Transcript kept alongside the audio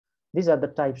These are the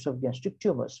types of gastric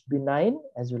tumors, benign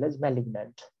as well as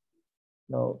malignant.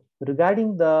 Now,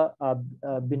 regarding the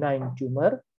benign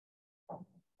tumor,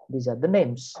 these are the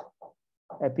names.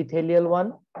 Epithelial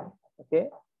one, okay,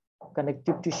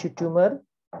 connective tissue tumor,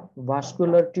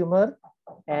 vascular tumor,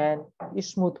 and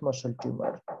smooth muscle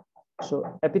tumor.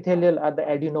 So epithelial are the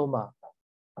adenoma.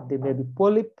 They may be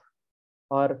polyp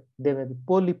or they may be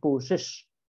polyposis.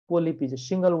 Polyp is a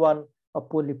single one, a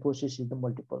polyposis is the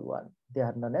multiple one. They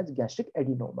are known as gastric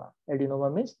adenoma.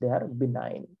 Adenoma means they are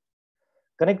benign.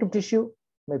 Connective tissue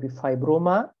may be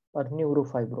fibroma or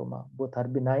neurofibroma. Both are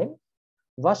benign.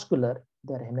 Vascular,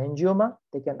 they are hemangioma.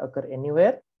 They can occur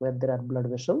anywhere where there are blood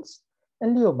vessels.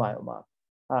 And leiomyoma.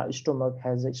 Stomach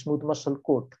has a smooth muscle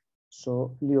coat.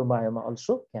 So leiomyoma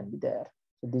also can be there.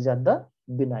 So these are the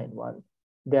benign one.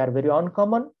 They are very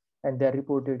uncommon and they are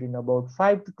reported in about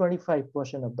 5 to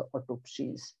 25% of the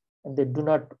autopsies. And they do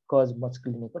not cause much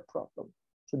clinical problem.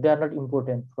 So they are not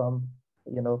important from,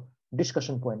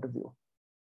 discussion point of view.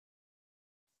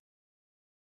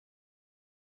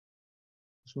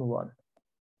 Let's move on.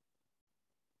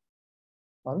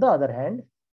 On the other hand,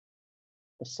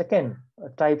 the second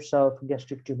types of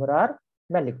gastric tumor are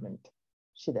malignant.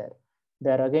 See there. They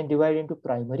are again divided into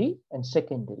primary and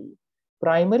secondary.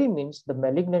 Primary means the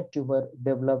malignant tumor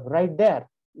developed right there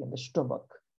in the stomach.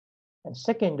 And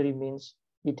secondary means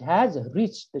it has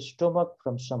reached the stomach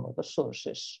from some other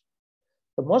sources.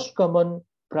 The most common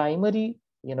primary,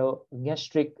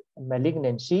 gastric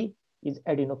malignancy is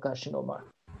adenocarcinoma.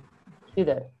 See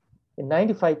there. In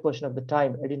 95% of the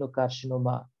time,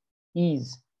 adenocarcinoma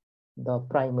is the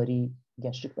primary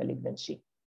gastric malignancy.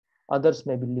 Others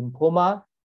may be lymphoma,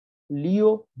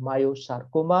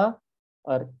 leiomyosarcoma,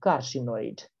 or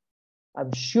carcinoid.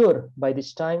 I'm sure by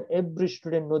this time every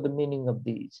student knows the meaning of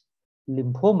these.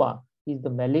 Lymphoma is the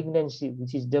malignancy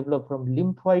which is developed from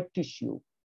lymphoid tissue.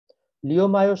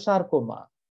 Leiomyosarcoma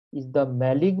is the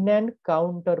malignant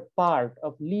counterpart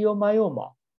of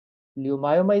leiomyoma.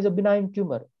 Leiomyoma is a benign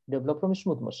tumor developed from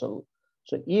smooth muscle.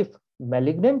 So if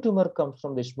malignant tumor comes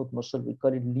from the smooth muscle, we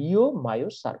call it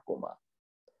leiomyosarcoma.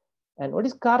 And what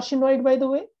is carcinoid, by the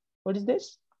way? What is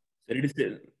this? Sir, it is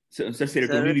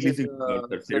serotonin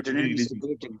releasing.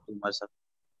 Tumor, sir.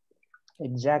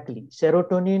 Exactly.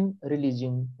 Serotonin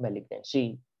releasing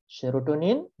malignancy.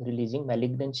 Serotonin releasing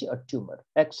malignancy or tumor.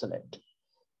 Excellent.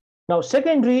 Now,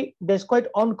 secondary, that's quite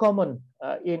uncommon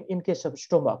in case of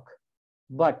stomach,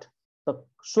 but the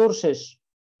sources,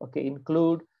 okay,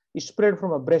 include spread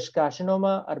from a breast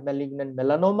carcinoma or malignant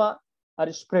melanoma,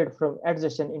 or spread from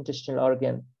adjacent intestinal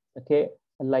organ, okay,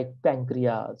 like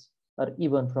pancreas, or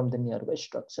even from the nearby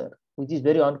structure, which is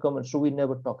very uncommon. So we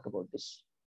never talked about this.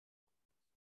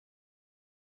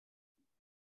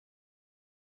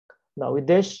 Now with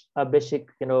this basic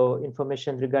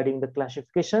information regarding the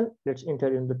classification, let's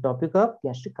enter in the topic of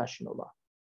gastric carcinoma,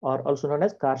 or also known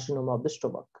as carcinoma of the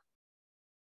stomach.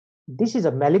 This is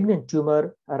a malignant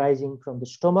tumor arising from the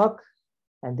stomach,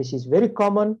 and this is very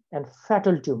common and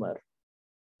fatal tumor.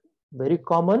 Very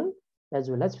common as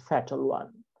well as fatal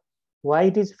one. Why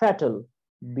it is fatal?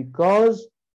 Because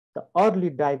the early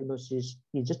diagnosis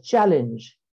is a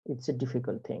challenge. It's a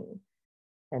difficult thing.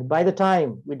 And by the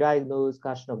time we diagnose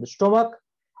carcinoma of the stomach,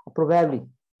 probably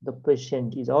the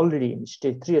patient is already in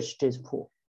stage 3 or stage 4.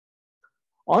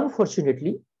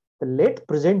 Unfortunately, the late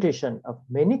presentation of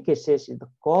many cases is the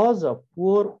cause of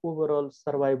poor overall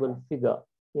survival figure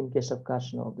in case of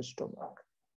carcinoma of the stomach.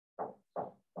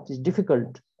 It is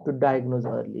difficult to diagnose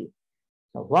early.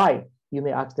 Now, why? You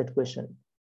may ask that question.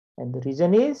 And the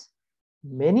reason is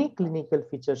many clinical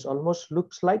features almost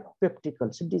looks like peptic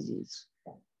ulcer disease.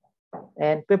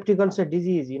 And peptic ulcer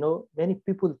disease, many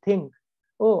people think,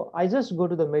 oh, I just go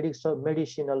to the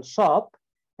medicinal shop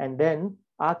and then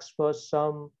ask for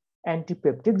some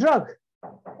antipeptic drug.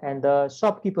 And the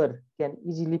shopkeeper can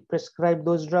easily prescribe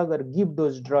those drugs or give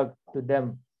those drugs to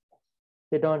them.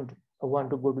 They don't want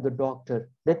to go to the doctor.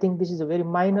 They think this is a very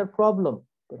minor problem.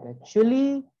 But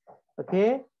actually,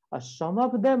 okay, some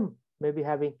of them may be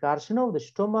having carcinoma of the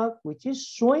stomach, which is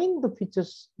showing the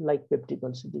features like peptic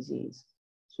ulcer disease.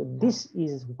 So this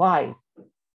is why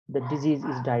the disease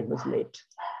is diagnosed late.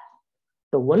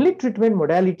 The only treatment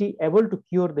modality able to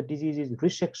cure the disease is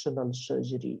resectional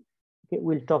surgery. Okay,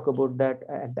 we'll talk about that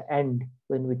at the end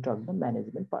when we talk the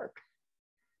management part.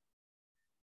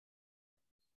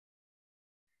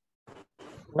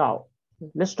 Now,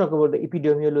 let's talk about the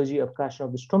epidemiology of carcinoma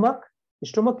of the stomach.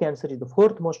 Stomach cancer is the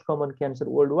 4th most common cancer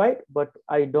worldwide, but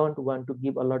I don't want to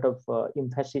give a lot of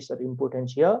emphasis or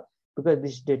importance here because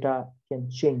this data can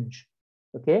change,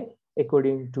 okay,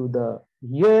 according to the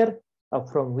year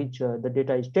from which the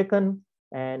data is taken.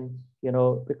 and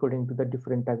according to the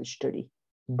different type of study.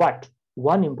 But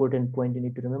one important point you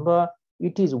need to remember,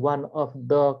 it is one of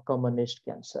the commonest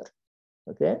cancer.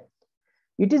 Okay,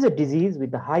 it is a disease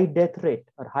with a high death rate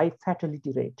or high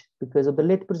fatality rate because of the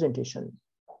late presentation.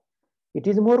 It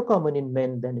is more common in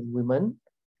men than in women,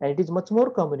 and it is much more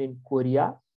common in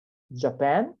Korea,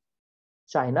 Japan,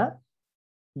 China,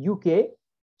 UK,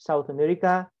 South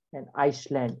America, and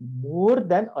Iceland more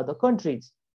than other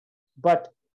countries.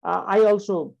 But I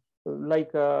also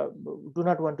do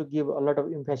not want to give a lot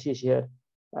of emphasis here.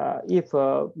 If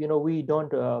we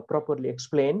don't properly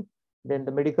explain, then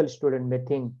the medical student may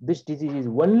think this disease is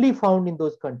only found in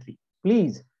those countries.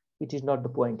 Please, it is not the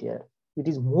point here. It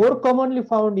is more commonly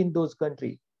found in those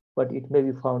countries, but it may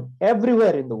be found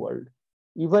everywhere in the world.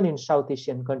 Even in South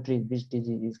Asian countries, this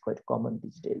disease is quite common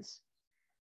these days.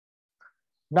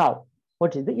 Now,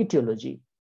 what is the etiology?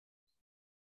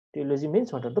 Etiology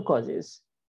means what are the causes?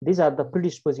 These are the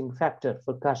predisposing factor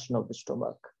for carcinoma of the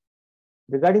stomach.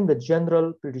 Regarding the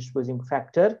general predisposing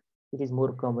factor, it is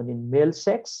more common in male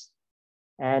sex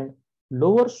and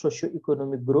lower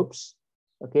socioeconomic groups,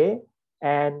 okay?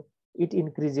 And it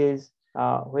increases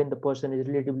when the person is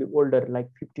relatively older, like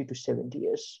 50 to 70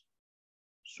 years.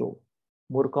 So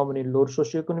more common in lower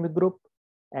socioeconomic group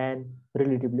and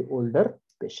relatively older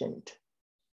patient.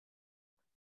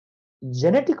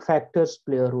 Genetic factors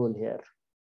play a role here,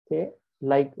 okay?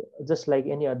 Just like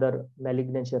any other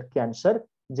malignancy or cancer,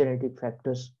 genetic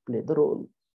factors play the role.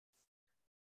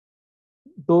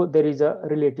 Though there is a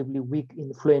relatively weak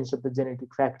influence of the genetic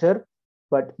factor,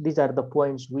 but these are the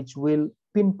points which will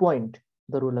pinpoint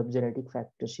the role of genetic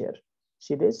factors here.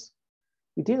 See this?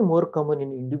 It is more common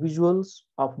in individuals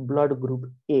of blood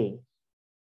group A.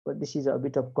 But this is a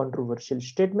bit of controversial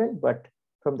statement, but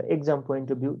from the exam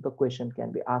point of view, the question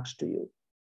can be asked to you.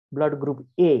 Blood group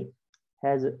A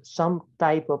has some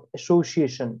type of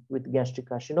association with gastric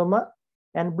carcinoma,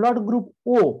 and blood group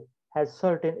O has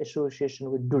certain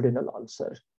association with duodenal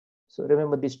ulcer. So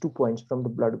remember these 2 points from the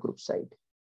blood group side.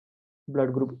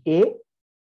 Blood group A,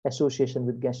 association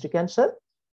with gastric cancer.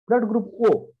 Blood group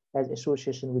O has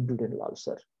association with duodenal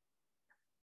ulcer.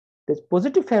 There's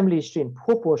positive family history in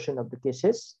 4% of the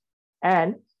cases,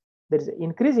 and there is an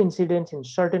increased incidence in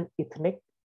certain ethnic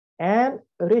and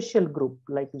racial group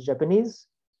like Japanese,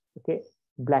 okay,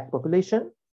 Black population,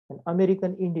 and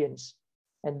American Indians.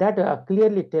 And that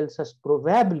clearly tells us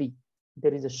probably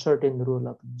there is a certain role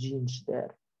of genes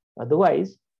there.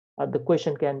 Otherwise, the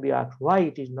question can be asked why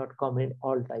it is not common in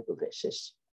all type of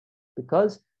races,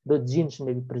 because those genes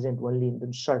may be present only in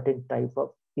the certain type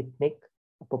of ethnic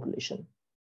population.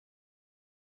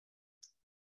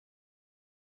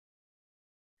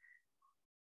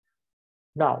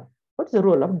 Now, what's the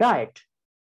role of diet?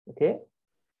 Okay,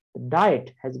 the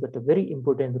diet has got a very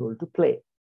important role to play.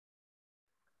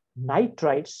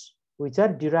 Nitrites, which are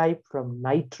derived from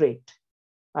nitrate,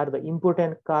 are the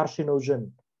important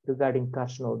carcinogen regarding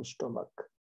carcinoma of the stomach.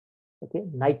 Okay,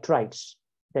 nitrites,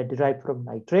 they're derived from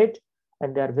nitrate,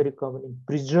 and they are very common in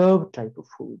preserved type of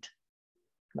food.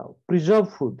 Now,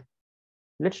 preserved food,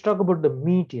 let's talk about the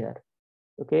meat here.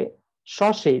 Okay,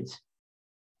 sausage,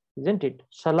 isn't it?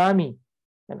 Salami,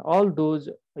 and all those,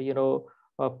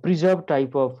 preserved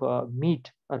type of meat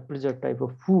or preserved type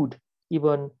of food,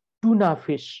 even tuna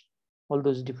fish, all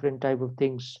those different type of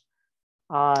things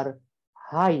are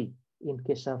high in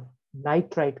case of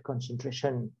nitrite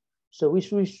concentration. So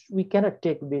we cannot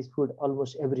take this food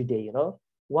almost every day,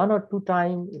 1 or 2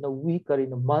 times in a week or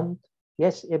in a month.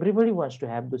 Yes, everybody wants to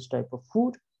have this type of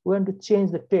food. We want to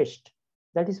change the taste.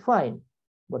 That is fine,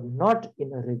 but not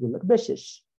in a regular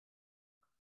basis.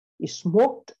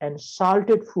 Smoked and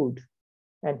salted food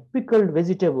and pickled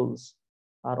vegetables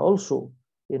are also,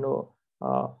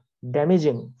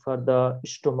 damaging for the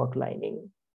stomach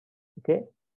lining. Okay,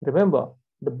 remember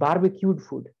the barbecued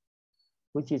food,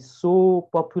 which is so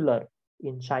popular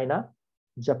in China,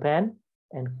 Japan,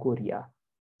 and Korea.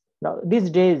 Now, these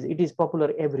days, it is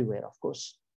popular everywhere, of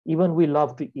course. Even we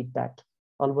love to eat that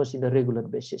almost on a regular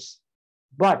basis.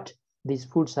 But these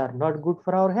foods are not good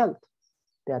for our health.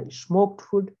 They are smoked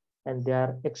food and they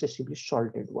are excessively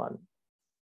salted one.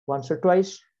 Once or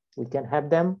twice, we can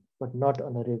have them, but not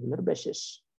on a regular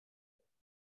basis.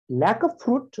 Lack of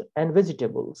fruit and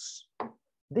vegetables.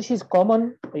 This is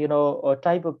common,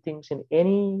 type of things in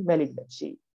any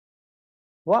malignancy.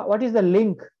 What is the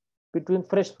link between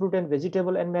fresh fruit and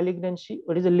vegetable and malignancy?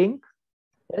 What is the link?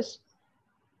 Yes.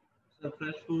 So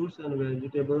fresh fruits and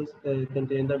vegetables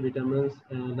contain the vitamins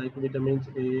like vitamins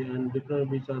A and different,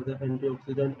 which are the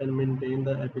antioxidant and maintain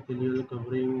the epithelial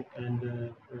covering,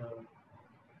 and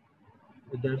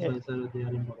that's why, sir, they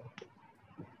are important.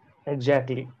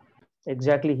 Exactly.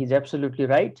 Exactly, he's absolutely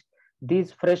right.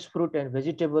 These fresh fruit and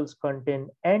vegetables contain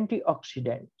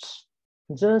antioxidants.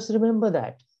 Just remember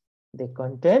that. They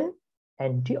contain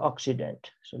antioxidant.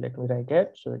 So let me write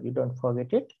it so that you don't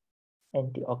forget it.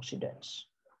 Antioxidants.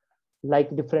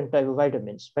 Like different type of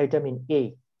vitamins, vitamin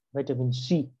A, vitamin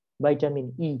C,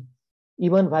 vitamin E,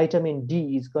 even vitamin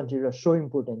D is considered so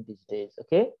important these days,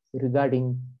 okay,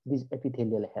 regarding this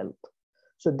epithelial health.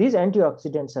 So these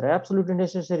antioxidants are absolutely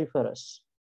necessary for us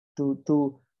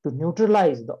to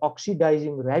neutralize the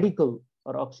oxidizing radical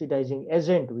or oxidizing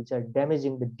agent which are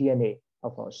damaging the DNA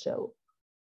of our cell.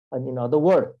 And in other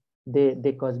words,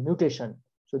 they cause mutation.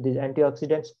 So these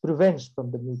antioxidants prevents from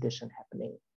the mutation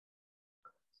happening.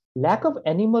 Lack of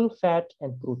animal fat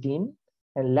and protein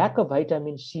and lack of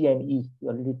vitamin C and E. We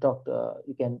already talked.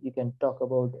 You can talk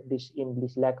about this in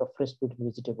this lack of fresh fruit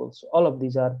and vegetables. All of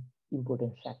these are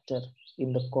important factors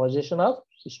in the causation of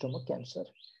stomach cancer.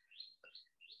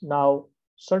 Now,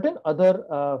 certain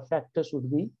other factors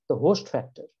would be the host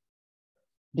factor.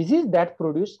 Disease that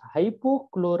produce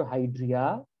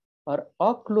hypochlorhydria or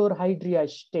achlorhydria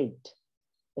state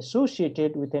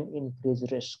associated with an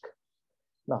increased risk.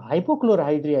 Now,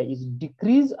 hypochlorhydria is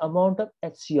decreased amount of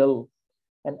HCl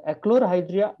and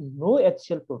achlorhydria, no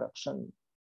HCl production.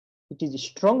 It is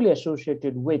strongly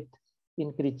associated with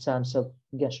increased chance of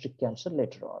gastric cancer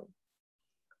later on.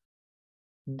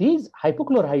 These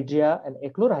hypochlorhydria and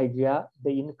achlorhydria,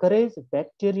 they encourage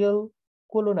bacterial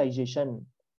colonization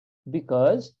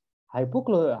because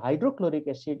hydrochloric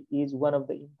acid is one of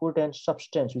the important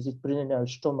substance which is present in our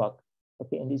stomach,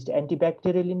 okay, and it's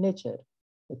antibacterial in nature,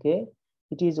 okay.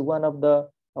 It is one of the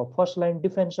first line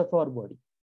defense of our body.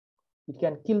 It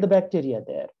can kill the bacteria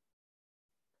there,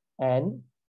 and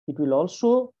it will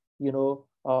also,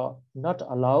 not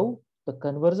allow the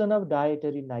conversion of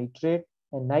dietary nitrate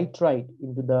and nitrite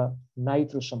into the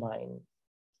nitrosamine.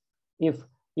 If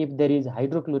there is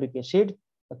hydrochloric acid,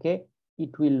 okay,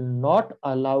 it will not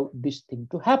allow this thing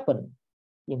to happen.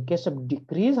 In case of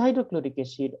decreased hydrochloric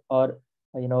acid or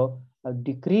a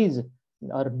decrease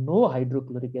or no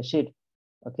hydrochloric acid,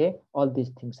 okay, all these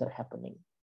things are happening.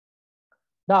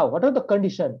 Now, what are the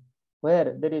conditions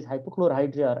where there is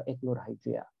hypochlorhydria or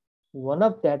achlorhydria? One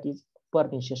of that is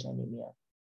pernicious anemia.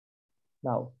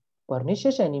 Now,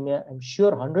 pernicious anemia, I'm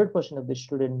sure 100% of the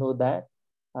students know that,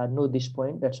 know this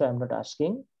point. That's why I'm not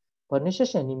asking.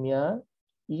 Pernicious anemia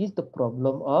is the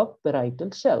problem of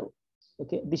parietal cell.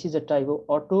 Okay, this is a type of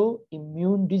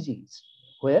autoimmune disease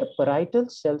where parietal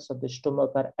cells of the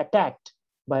stomach are attacked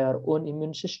by our own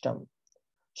immune system.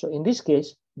 So in this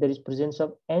case, there is presence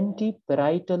of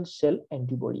anti-parietal cell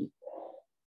antibody.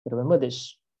 Remember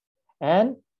this.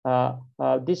 And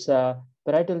this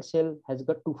parietal cell has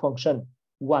got two functions.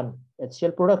 One,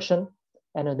 HCl production.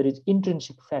 Another is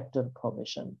intrinsic factor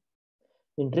formation.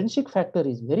 Intrinsic factor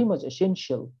is very much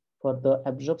essential for the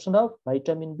absorption of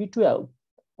vitamin B12.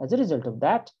 As a result of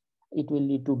that, it will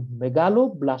lead to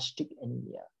megaloblastic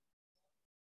anemia.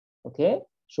 Okay,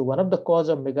 so one of the cause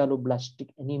of megaloblastic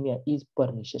anemia is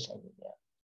pernicious anemia.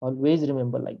 Always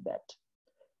remember like that.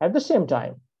 At the same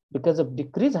time, because of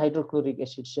decreased hydrochloric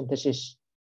acid synthesis,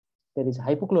 there is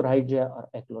hypochlorhydria or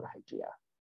achlorhydria.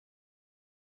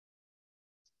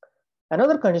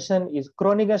 Another condition is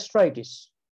chronic gastritis.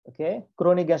 Okay,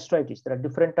 chronic gastritis. There are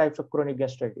different types of chronic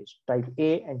gastritis. Type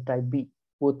A and type B.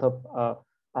 Both of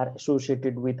are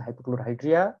associated with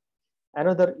hypochlorhydria.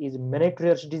 Another is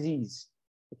Menetrier's disease.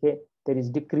 Okay, there is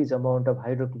decreased amount of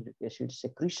hydrochloric acid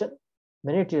secretion.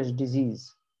 Menetrier's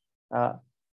disease.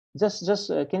 Just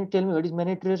can you tell me what is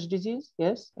Menetrier's disease?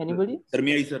 Yes, anybody?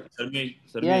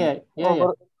 Yeah.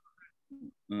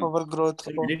 Overgrowth.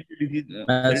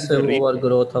 Massive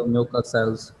overgrowth of mucous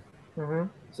cells.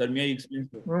 Sir, may I explain?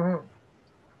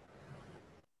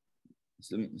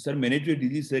 Sir, meningeal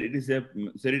disease, sir, it is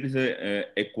a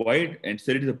acquired and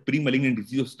sir, it is a pre-malignant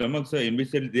disease of stomach, sir, in which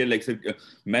sir, there like sir,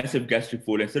 massive gastric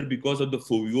fold, and sir, because of the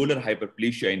foveolar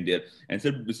hyperplasia in there, and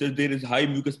sir, there is high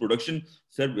mucus production,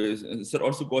 sir,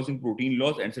 also causing protein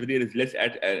loss, and sir, there is less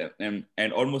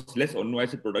and almost less or no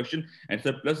acid production, and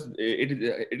sir, plus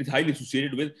it is highly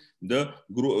associated with the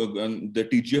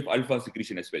TGF alpha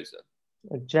secretion as well, sir.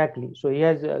 Exactly. So he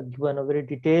has given a very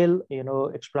detailed,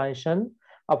 explanation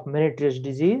of Menetrier's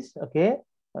disease. Okay,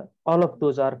 all of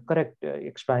those are correct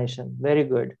explanation. Very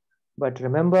good. But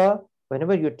remember,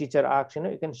 whenever your teacher asks,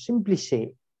 you can simply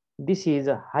say this is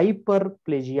a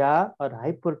hyperplasia or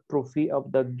hypertrophy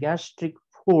of the gastric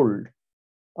fold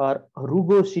or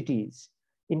rugosities.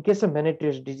 In case of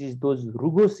Menetrier's disease, those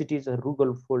rugosities or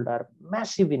rugal fold are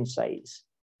massive in size.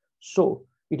 So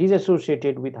it is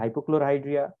associated with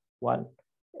hypochlorhydria. One,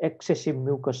 excessive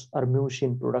mucus or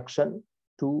mucin production.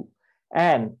 Two,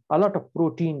 and a lot of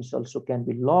proteins also can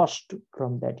be lost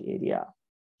from that area.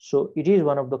 So it is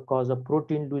one of the cause of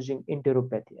protein losing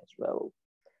enteropathy as well.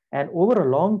 And over a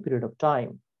long period of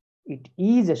time, it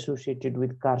is associated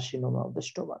with carcinoma of the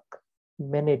stomach,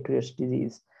 menetrius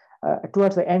disease.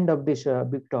 Towards the end of this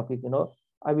big topic,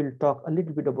 I will talk a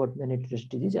little bit about menetrius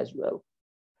disease as well.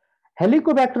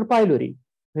 Helicobacter pylori,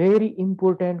 very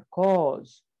important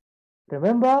cause.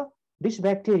 Remember, this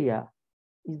bacteria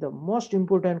is the most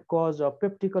important cause of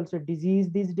peptic ulcer disease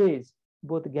these days.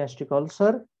 Both gastric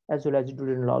ulcer as well as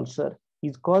duodenal ulcer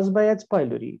is caused by H.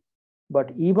 pylori.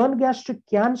 But even gastric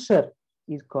cancer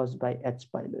is caused by H.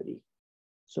 pylori.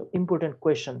 So important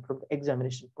question from the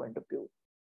examination point of view.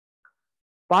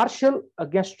 Partial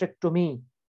gastrectomy,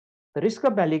 the risk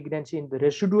of malignancy in the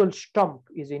residual stump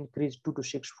is increased 2 to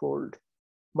 6-fold.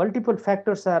 Multiple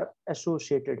factors are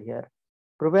associated here.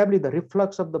 Probably the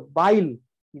reflux of the bile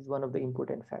is one of the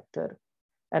important factors.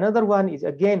 Another one is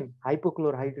again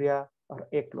hypochlorhydria or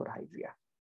achlorhydria.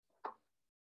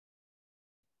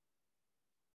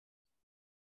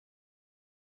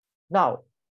 Now,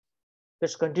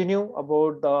 let's continue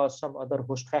about some other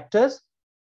host factors.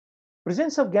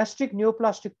 Presence of gastric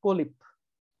neoplastic polyp,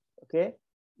 okay,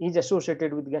 is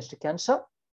associated with gastric cancer.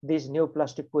 This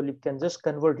neoplastic polyp can just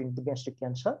convert into gastric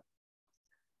cancer.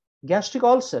 Gastric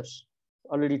ulcers,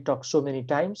 already talked so many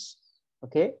times.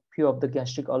 Okay, few of the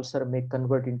gastric ulcer may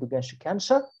convert into gastric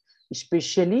cancer,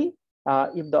 especially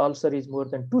if the ulcer is more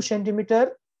than 2 centimeters,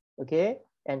 okay,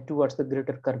 and towards the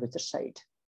greater curvature side.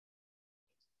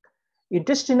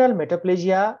 Intestinal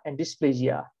metaplasia and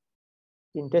dysplasia.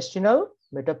 Intestinal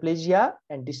metaplasia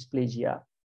and dysplasia.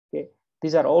 Okay,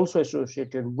 these are also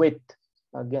associated with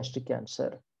gastric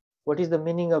cancer. What is the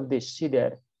meaning of this? See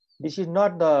there. This is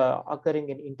not the occurring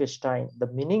in intestine. The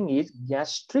meaning is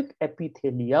gastric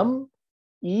epithelium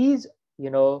is,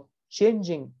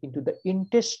 changing into the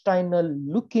intestinal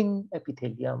looking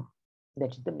epithelium.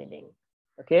 That is the meaning.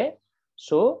 Okay.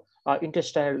 So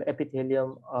intestinal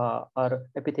epithelium or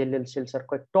epithelial cells are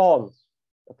quite tall.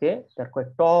 Okay. They're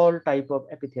quite tall type of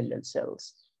epithelial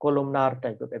cells, columnar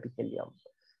type of epithelium.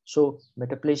 So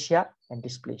metaplasia and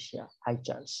dysplasia, high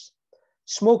chance.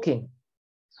 Smoking,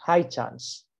 high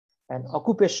chance. And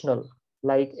occupational,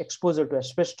 like exposure to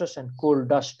asbestos and coal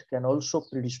dust, can also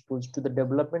predispose to the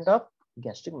development of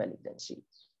gastric malignancy.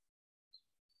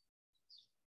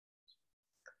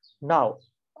 Now,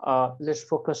 let's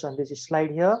focus on this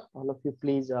slide here. All of you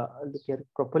please look here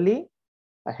properly.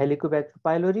 A Helicobacter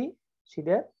pylori, see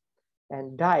there,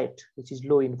 and diet, which is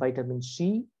low in vitamin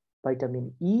C,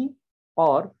 vitamin E,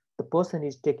 or the person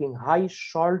is taking high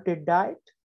salted diet,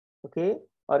 okay,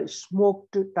 or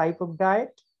smoked type of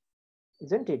diet,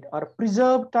 isn't it? Or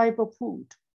preserved type of food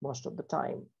most of the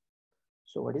time.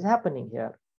 So what is happening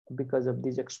here? Because of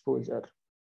this exposure,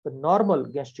 the normal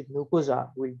gastric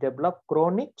mucosa will develop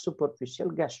chronic superficial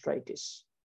gastritis.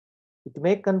 It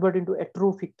may convert into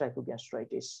atrophic type of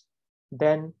gastritis.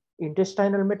 Then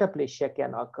intestinal metaplasia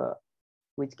can occur,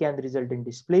 which can result in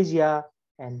dysplasia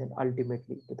and then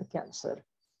ultimately to the cancer.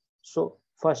 So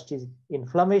first is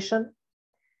inflammation.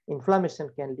 Inflammation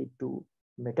can lead to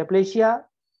metaplasia,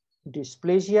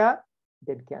 dysplasia,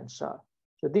 then cancer.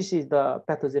 So this is the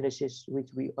pathogenesis which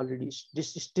we already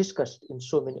discussed in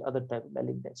so many other types of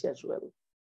malignancy as well.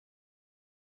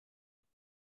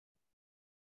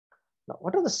 Now,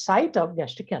 what are the site of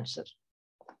gastric cancer?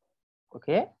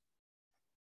 Okay,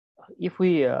 if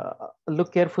we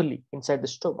look carefully inside the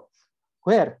stomach,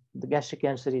 where the gastric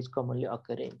cancer is commonly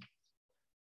occurring.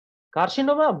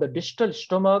 Carcinoma of the distal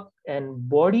stomach and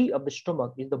body of the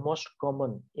stomach is the most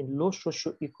common in low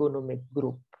socioeconomic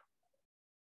group.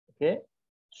 Okay,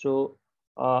 so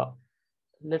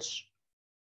let's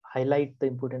highlight the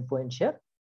important points here.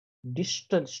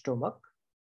 Distal stomach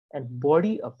and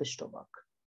body of the stomach.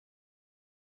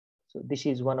 So this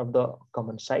is one of the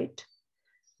common site.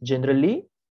 Generally,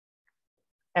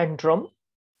 antrum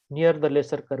near the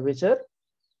lesser curvature,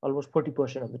 almost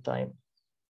 40% of the time.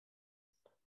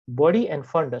 Body and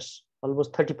fundus,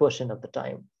 almost 30% of the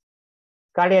time.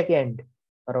 Cardiac end,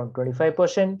 around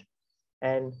 25%.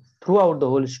 And throughout the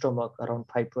whole stomach, around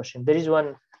 5%. There is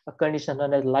one condition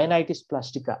known as linitis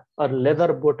plastica or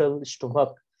leather bottle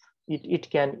stomach. It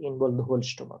can involve the whole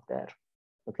stomach there.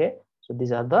 Okay, so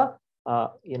these are the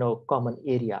common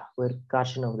area where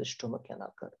carcinoma of the stomach can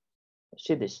occur.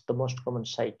 See this, the most common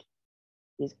site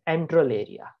is antral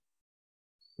area.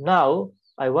 Now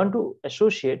I want to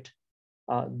associate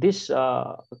this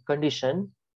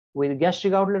condition with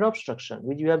gastric outlet obstruction,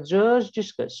 which we have just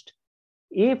discussed.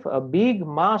 If a big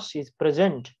mass is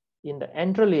present in the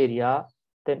antral area,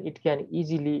 then it can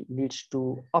easily lead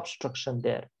to obstruction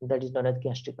there. That is known as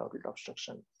gastric outlet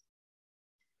obstruction.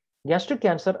 Gastric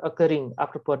cancer occurring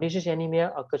after pernicious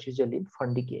anemia occurs usually in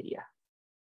fundic area.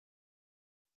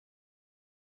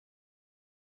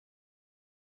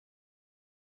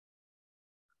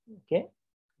 Okay.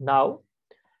 Now,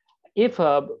 if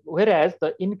whereas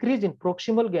the increase in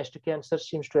proximal gastric cancer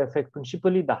seems to affect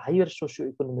principally the higher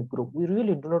socioeconomic group, we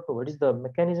really do not know what is the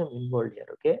mechanism involved here.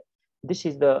 Okay, this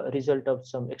is the result of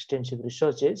some extensive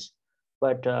researches,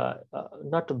 but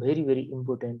not a very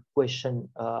important question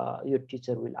your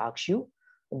teacher will ask you.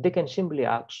 They can simply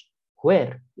ask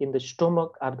where in the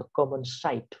stomach are the common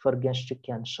site for gastric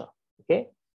cancer. Okay,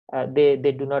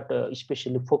 they do not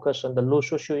especially focus on the low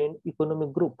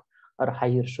socioeconomic group or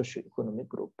higher socioeconomic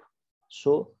group.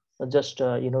 So just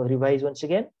revise once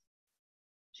again.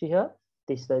 See here,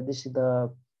 this is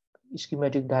the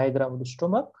schematic diagram of the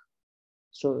stomach.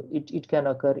 So it can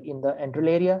occur in the antral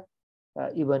area,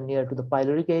 even near to the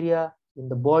pyloric area, in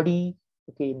the body,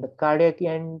 okay, in the cardiac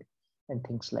end, and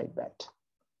things like that.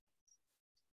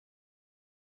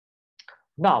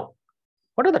 Now,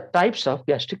 what are the types of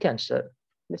gastric cancer?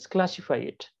 Let's classify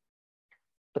it.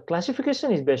 The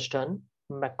classification is based on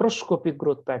macroscopic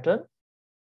growth pattern,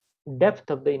 depth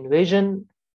of the invasion,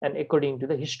 and according to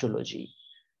the histology.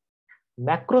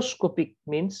 Macroscopic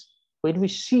means when we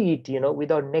see it,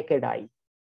 with our naked eye.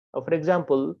 For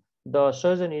example, the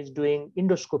surgeon is doing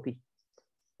endoscopy.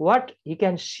 What he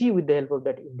can see with the help of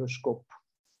that endoscope,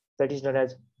 that is known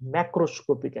as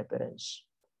macroscopic appearance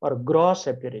or gross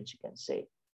appearance, you can say.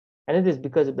 And it is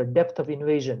because of the depth of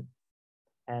invasion.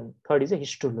 And third is a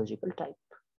histological type.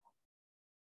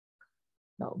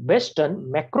 Now, based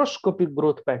on macroscopic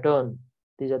growth pattern,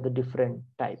 these are the different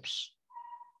types.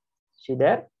 See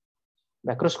there,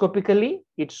 macroscopically,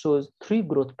 it shows 3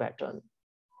 growth patterns.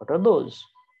 What are those?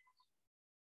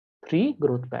 3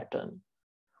 growth patterns.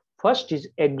 First is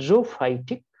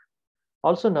exophytic,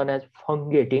 also known as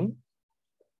fungating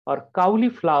or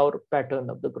cauliflower pattern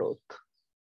of the growth.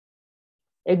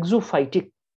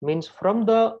 Exophytic means from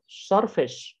the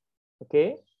surface,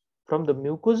 okay, from the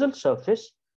mucosal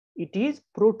surface, it is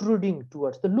protruding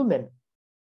towards the lumen.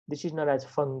 This is known as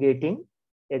fungating,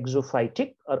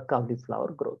 exophytic, or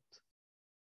cauliflower growth.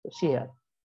 So see here,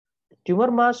 the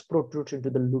tumor mass protrudes into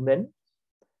the lumen.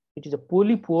 It is a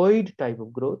polypoid type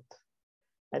of growth,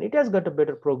 and it has got a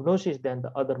better prognosis than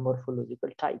the other morphological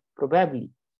type, probably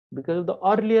because of the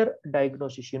earlier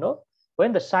diagnosis.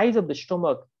 When the size of the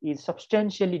stomach is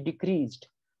substantially decreased,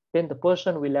 then the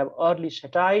person will have early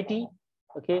satiety,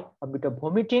 okay, a bit of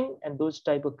vomiting, and those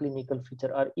type of clinical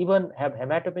feature, or even have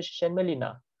hematopoiesis and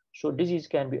melena. So disease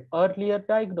can be earlier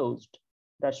diagnosed.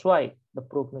 That's why the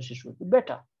prognosis will be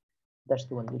better. That's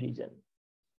the only reason.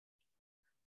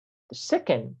 The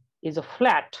second is a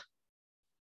flat,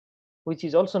 which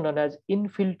is also known as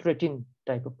infiltrating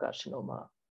type of carcinoma.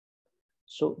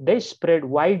 So they spread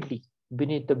widely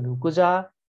beneath the mucosa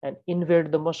and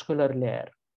invade the muscular layer.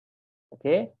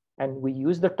 Okay, and we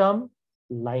use the term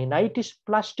linitis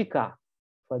plastica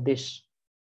for this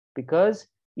because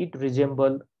it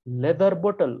resembles leather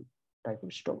bottle type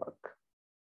of stomach.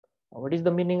 Now, what is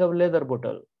the meaning of leather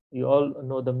bottle? You all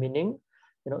know the meaning.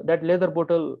 That leather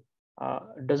bottle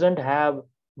doesn't have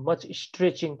much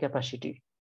stretching capacity.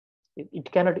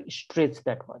 It cannot stretch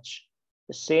that much.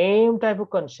 The same type of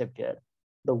concept here.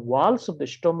 The walls of the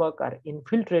stomach are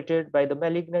infiltrated by the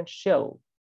malignant cell.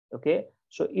 Okay,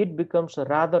 so it becomes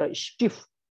rather stiff.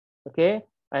 Okay,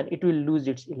 and it will lose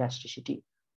its elasticity.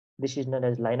 This is known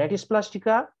as linitis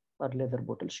plastica or leather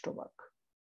bottle stomach.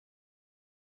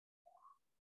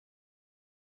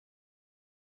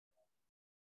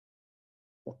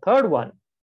 The third one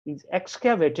is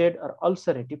excavated or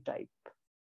ulcerative type.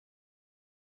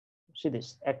 See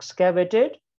this,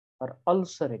 excavated or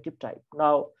ulcerative type.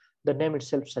 Now, the name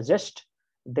itself suggests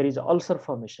there is ulcer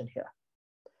formation here.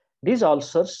 These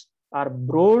ulcers are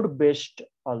broad-based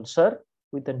ulcer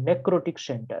with a necrotic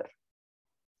center.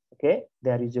 Okay,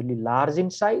 they are usually large in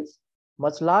size,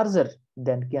 much larger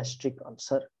than gastric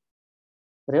ulcer.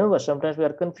 Remember, sometimes we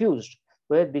are confused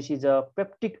whether this is a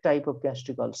peptic type of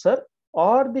gastric ulcer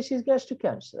or this is gastric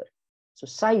cancer. So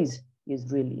size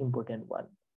is really important one.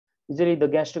 Usually the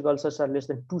gastric ulcers are less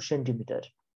than 2 centimeters,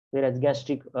 whereas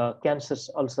gastric cancers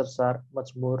ulcers are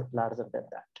much more larger than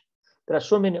that. There are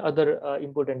so many other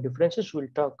important differences. We'll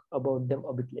talk about them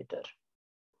a bit later.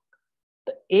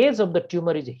 The edge of the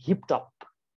tumor is hip top,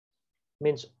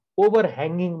 means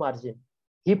overhanging margin,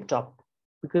 hip top,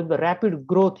 because the rapid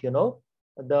growth,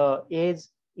 the edge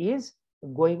is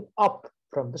going up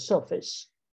from the surface,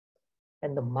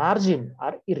 and the margin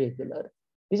are irregular.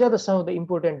 These are some of the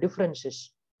important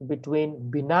differences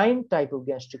between benign type of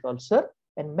gastric ulcer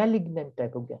and malignant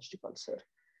type of gastric ulcer.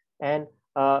 And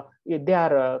they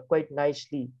are quite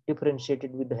nicely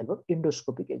differentiated with the help of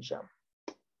endoscopic exam.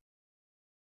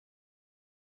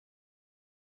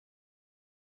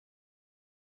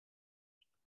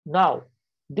 Now,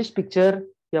 this picture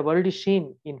we have already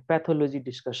seen in pathology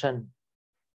discussion.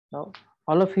 Now,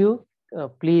 all of you,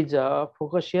 please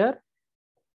focus here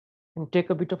and take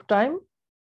a bit of time.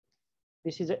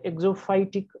 This is an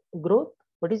exophytic growth.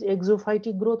 What is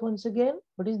exophytic growth once again?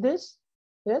 What is this?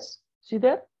 Yes, see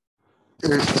there?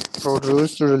 It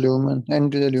protrudes to the lumen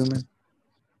and to the lumen.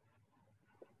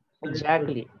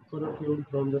 Exactly. Protrude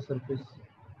from the surface.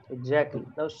 Exactly.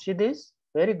 Now see this?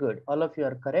 Very good. All of you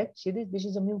are correct. See this? This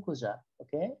is a mucosa.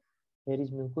 Okay. Here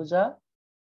is mucosa.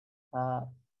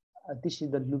 This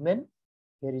is the lumen.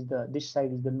 Here is this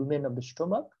side is the lumen of the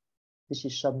stomach. This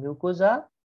is submucosa,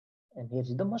 and here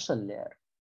is the muscle layer.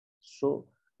 So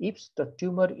if the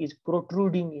tumor is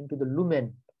protruding into the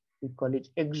lumen, we call it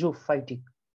exophytic,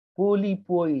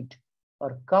 polypoid,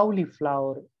 or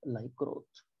cauliflower-like growth.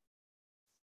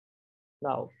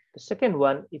 Now the second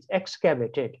one is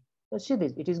excavated. Now see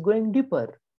this, it is going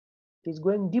deeper. It is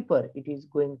going deeper. It is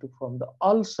going to form the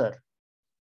ulcer.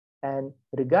 And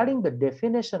regarding the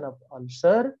definition of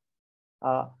ulcer,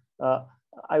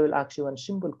 I will ask you one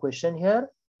simple question here.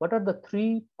 What are the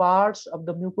three parts of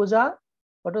the mucosa?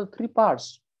 What are the three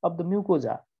parts of the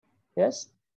mucosa? Yes.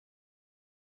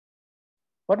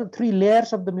 What are the three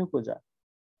layers of the mucosa?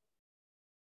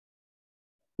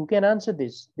 Who can answer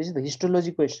this? This is the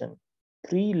histology question.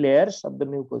 Three layers of the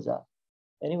mucosa.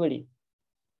 Anybody?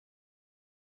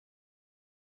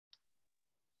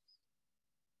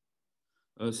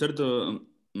 Sir,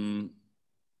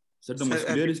 the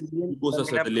muscular is mucosa,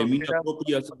 sir, the lamina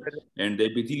propria, sir, and the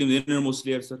epithelium the innermost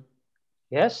layer, sir.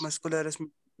 Yes. Muscularis.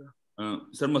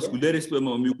 Sir, muscularis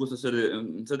mucosa, sir,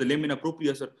 the lamina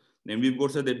propria, sir, and we've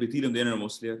got, sir, the epithelium the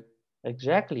innermost layer.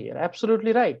 Exactly. You're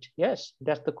absolutely right. Yes,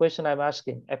 that's the question I'm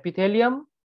asking. Epithelium,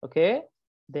 okay,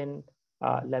 then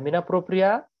lamina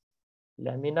propria,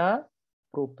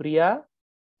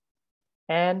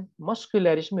 and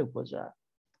muscularis mucosa,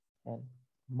 and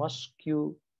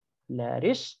muscularis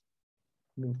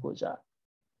mucosa.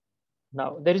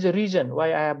 Now, there is a reason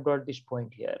why I have brought this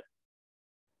point here.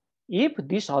 If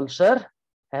this ulcer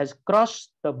has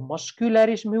crossed the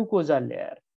muscularis mucosa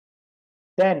layer,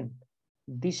 then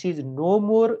this is no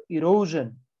more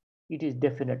erosion. It is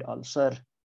definite ulcer.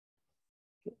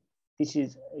 This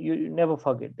is, you never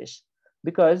forget this,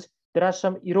 because there are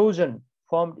some erosion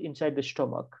formed inside the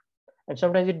stomach. And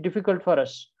sometimes it's difficult for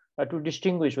us to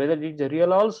distinguish whether it is a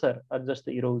real ulcer or just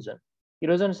the erosion.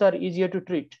 Erosions are easier to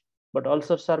treat, but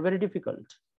ulcers are very difficult.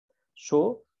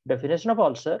 So definition of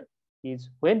ulcer is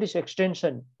when this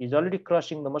extension is already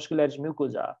crossing the muscularis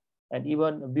mucosa, and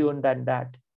even beyond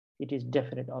that, it is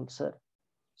definite ulcer.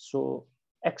 So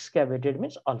excavated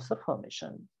means ulcer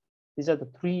formation. These are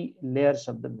the three layers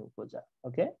of the mucosa.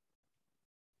 Okay.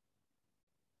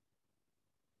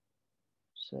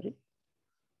 Sorry.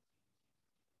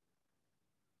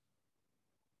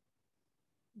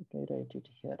 Let me write it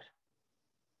here.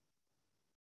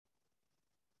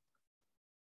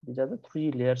 These are the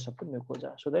three layers of the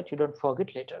mucosa, so that you don't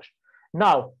forget later.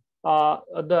 Now,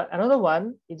 another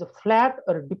one is a flat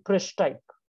or depressed type.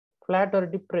 Flat or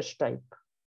depressed type.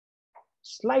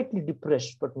 Slightly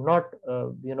depressed, but not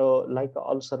like an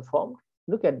ulcer formed.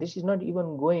 Look at this, is not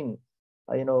even going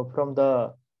from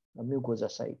the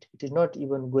mucosa side. It is not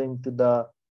even going to the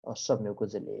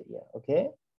submucosal area. Okay.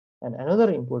 And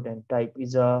another important type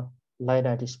is a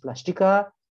linitis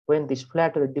plastica, when this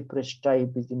flat or depressed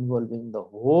type is involving the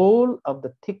whole of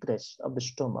the thickness of the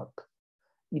stomach.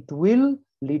 It will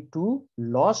lead to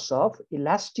loss of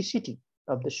elasticity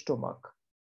of the stomach.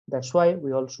 That's why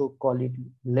we also call it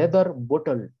leather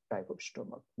bottle type of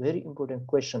stomach. Very important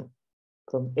question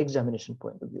from examination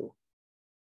point of view.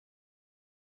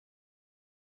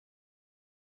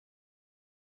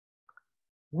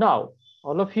 Now,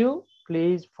 all of you,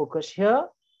 please focus here.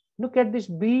 Look at this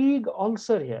big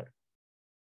ulcer here.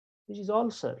 This is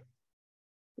ulcer.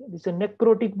 This is a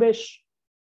necrotic base.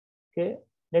 Okay,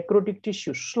 necrotic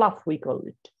tissue, slough we call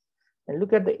it. And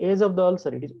look at the edge of the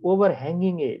ulcer. It is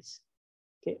overhanging edge.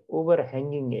 Okay,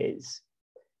 overhanging edge.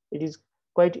 It is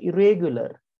quite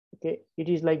irregular. Okay, it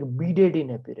is like beaded in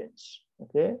appearance.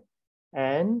 Okay,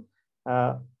 and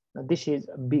this is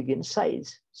big in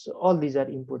size. So all these are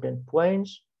important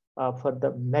points for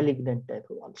the malignant type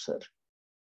of ulcer.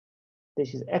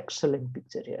 This is excellent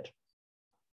picture here.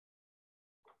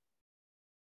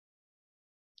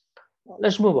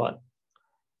 Let's move on.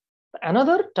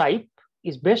 Another type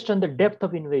is based on the depth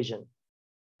of invasion.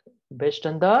 based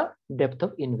on the depth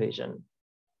of invasion.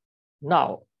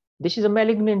 Now, this is a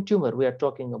malignant tumor we are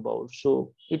talking about.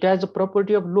 So it has a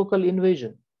property of local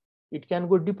invasion. It can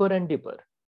go deeper and deeper.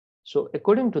 So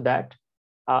according to that,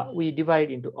 we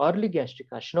divide into early gastric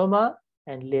carcinoma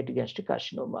and late gastric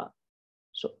carcinoma.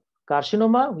 So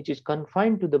carcinoma, which is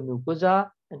confined to the mucosa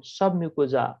and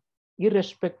submucosa,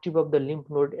 irrespective of the lymph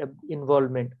node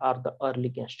involvement, are the early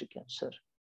gastric cancer.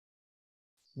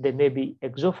 They may be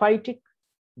exophytic,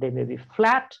 they may be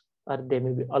flat, or they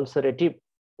may be ulcerative,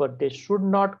 but they should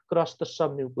not cross the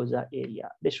submucosa area.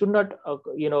 They should not,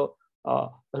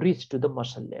 reach to the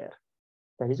muscle layer.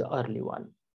 That is the early one.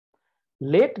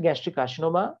 Late gastric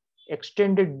carcinoma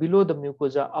extended below the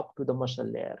mucosa up to the muscle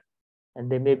layer,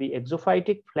 and they may be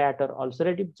exophytic, flat, or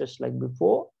ulcerative, just like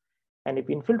before. And if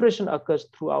infiltration occurs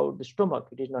throughout the stomach,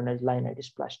 it is known as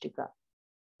linitis plastica.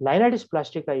 Linitis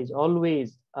plastica is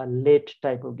always a late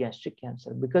type of gastric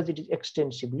cancer because it is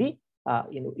extensively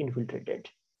infiltrated.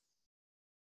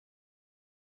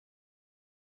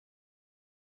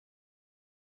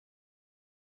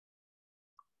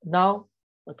 Now,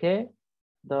 okay,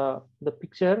 the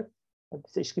picture,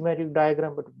 it's a schematic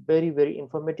diagram, but very, very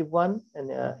informative one.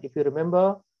 And if you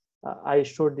remember, I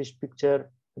showed this picture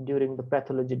during the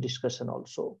pathology discussion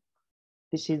also.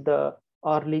 This is the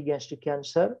early gastric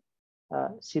cancer.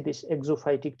 See this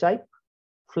exophytic type,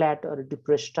 flat or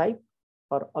depressed type,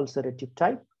 or ulcerative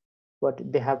type, but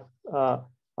they have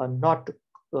not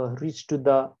reached to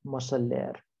the muscle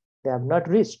layer. They have not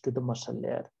reached to the muscle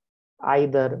layer.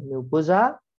 Either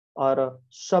mucosa or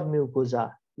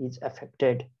submucosa is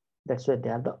affected. That's why they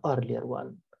are the earlier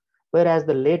one. Whereas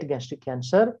the late gastric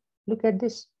cancer, look at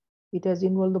this. It has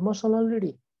involved the muscle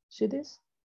already. See this?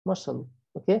 Muscle.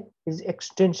 Okay, is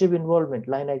extensive involvement,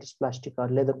 linitis plastica or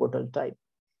leather bottle type.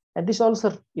 And this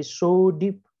ulcer is so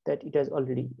deep that it has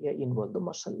already involved the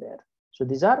muscle layer. So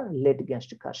these are late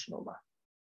gastric carcinoma.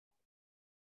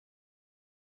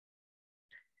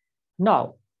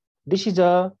 Now, this is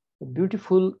a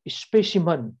beautiful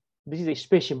specimen. This is a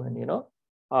specimen,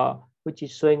 which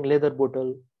is showing leather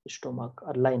bottle stomach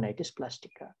or linitis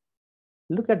plastica.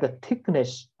 Look at the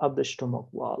thickness of the stomach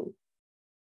wall.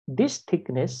 This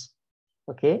thickness,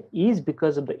 okay, is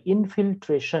because of the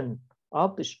infiltration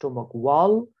of the stomach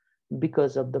wall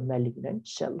because of the malignant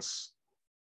cells.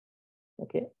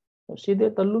 Okay, now see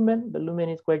that the lumen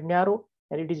is quite narrow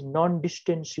and it is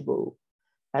non-distensible.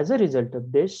 As a result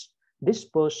of this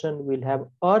person will have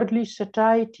early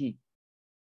satiety,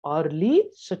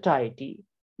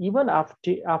 even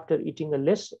after eating a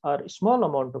less or small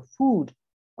amount of food,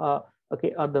 or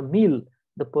the meal,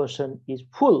 the person is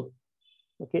full.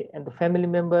 Okay, and the family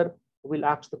member will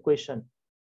ask the question,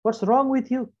 what's wrong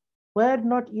with you? Why are you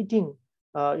not eating,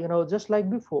 just like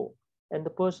before? And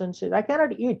the person says, I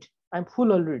cannot eat, I'm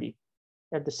full already.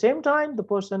 At the same time, the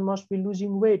person must be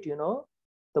losing weight,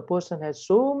 The person has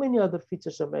so many other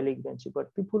features of malignancy,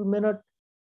 but people may not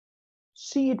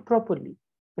see it properly.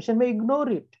 Patient may ignore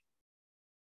it.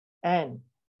 And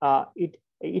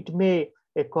it may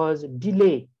cause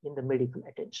delay in the medical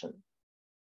attention.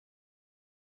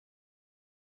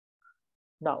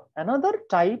 Now, another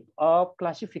type of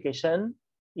classification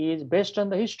is based on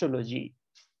the histology.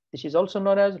 This is also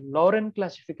known as Lauren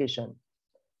classification.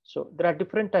 So there are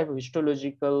different types of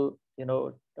histological,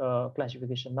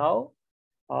 classification now.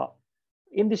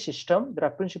 In this system, there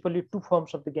are principally two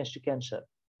forms of the gastric cancer.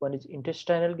 One is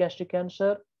intestinal gastric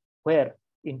cancer, where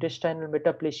intestinal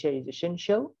metaplasia is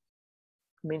essential.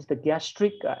 Means the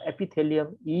gastric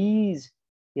epithelium is,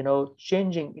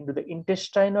 changing into the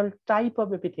intestinal type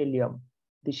of epithelium.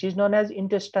 This is known as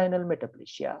intestinal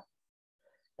metaplasia.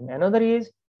 And another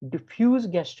is diffuse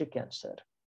gastric cancer.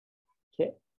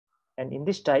 Okay, and in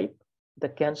this type, the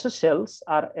cancer cells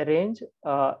are arranged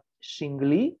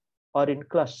singly or in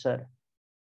cluster.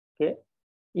 Okay,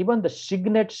 even the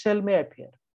signet cell may appear.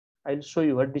 I'll show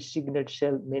you what this signet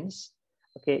cell means.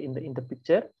 Okay, in the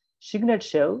picture, signet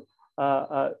cell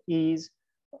is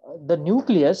the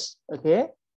nucleus. Okay,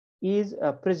 is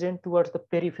present towards the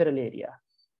peripheral area.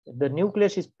 The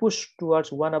nucleus is pushed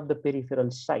towards one of the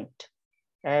peripheral site,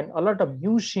 and a lot of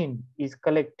mucin is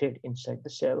collected inside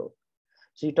the cell.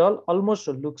 So it almost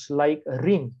looks like a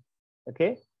ring.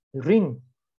 Okay, ring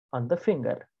on the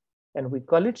finger, and we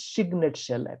call it signet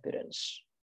cell appearance.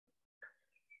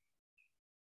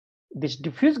 This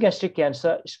diffuse gastric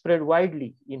cancer spread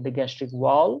widely in the gastric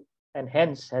wall and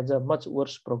hence has a much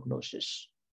worse prognosis.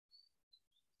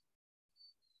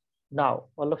 Now,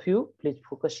 all of you, please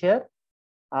focus here.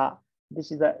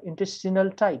 This is the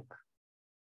intestinal type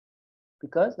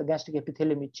because the gastric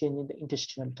epithelium is changing the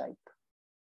intestinal type.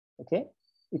 Okay,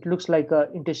 it looks like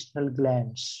intestinal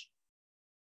glands.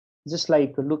 just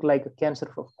like look like a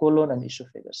cancer of colon and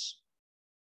esophagus.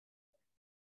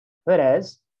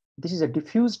 Whereas this is a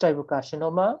diffuse type of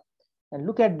carcinoma, and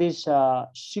look at this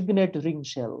signet ring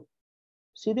cell.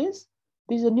 See this?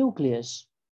 This is a nucleus.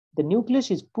 The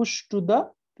nucleus is pushed to the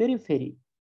periphery,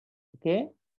 okay?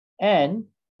 And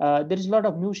there is a lot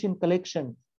of mucin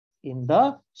collection in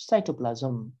the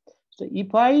cytoplasm. So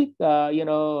if I,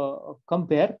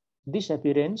 compare this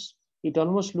appearance, it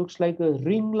almost looks like a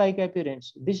ring-like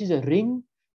appearance. This is a ring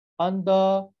on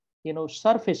the,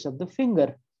 surface of the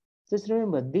finger. Just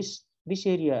remember, this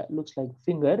area looks like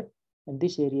finger, and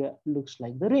this area looks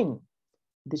like the ring.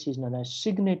 This is known as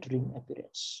signet ring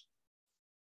appearance.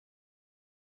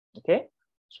 Okay,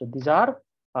 so these are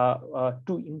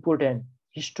two important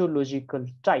histological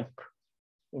type: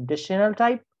 intestinal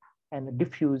type and a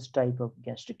diffuse type of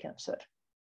gastric cancer.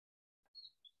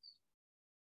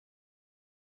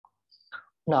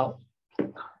 Now,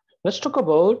 let's talk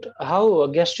about how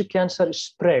gastric cancer is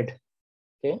spread.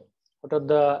 Okay, what are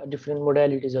the different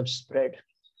modalities of spread?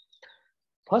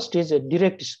 First is a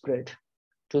direct spread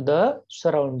to the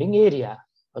surrounding area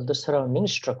or the surrounding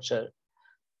structure.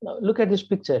 Now, look at this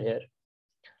picture here.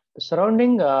 The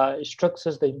surrounding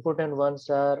structures, the important ones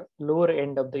are lower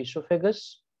end of the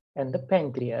esophagus and the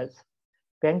pancreas.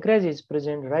 Pancreas is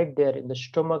present right there in the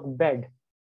stomach bed.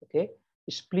 Okay,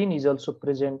 spleen is also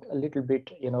present a little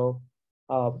bit,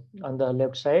 on the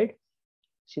left side.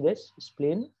 See this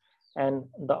spleen, and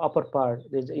the upper part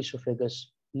is the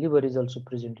esophagus. Liver is also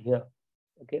present here.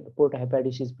 Okay, the porta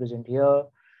hepatis is present here.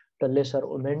 The lesser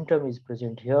omentum is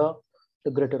present here. The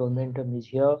greater omentum is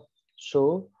here.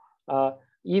 So,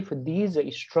 if these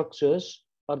structures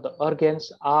or the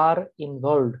organs are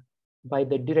involved by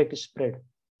the direct spread,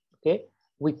 okay,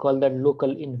 we call that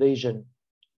local invasion.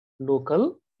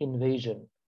 Local invasion,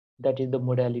 that is the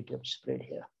modality of spread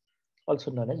here,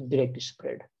 also known as direct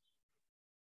spread.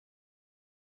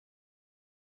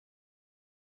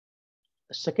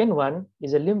 The second one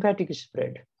is a lymphatic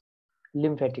spread.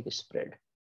 Lymphatic spread.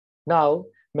 Now,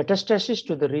 metastasis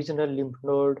to the regional lymph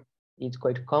node is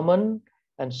quite common,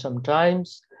 and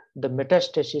sometimes the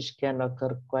metastasis can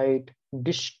occur quite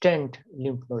distant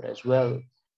lymph node as well,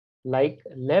 like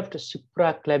left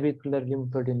supraclavicular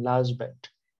lymph node enlargement,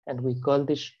 and we call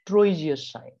this Troisius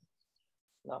sign.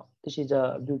 Now, this is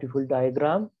a beautiful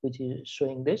diagram which is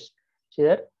showing this.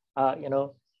 Here,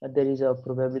 there is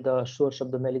probably the source of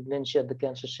the malignancy of the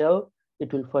cancer cell.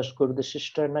 It will first go to the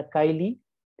cisterna chyli.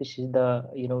 This is the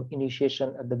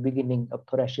initiation at the beginning of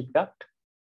thoracic duct.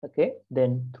 Okay,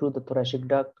 then through the thoracic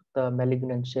duct, the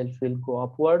malignant cells will go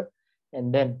upward,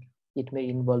 and then it may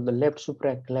involve the left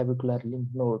supraclavicular lymph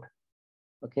node.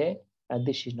 Okay, and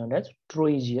this is known as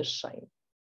Troisius sign.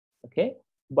 Okay,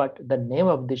 but the name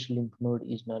of this lymph node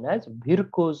is known as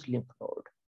Virchow lymph node.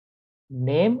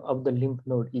 Name of the lymph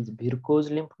node is Virchow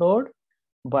lymph node,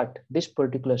 but this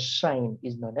particular sign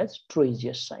is known as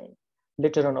Troisius sign.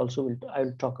 Later on also I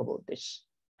will talk about this.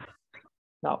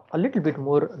 Now, a little bit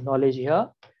more knowledge here.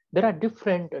 There are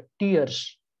different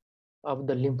tiers of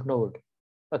the lymph node,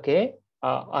 okay,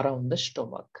 around the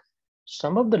stomach.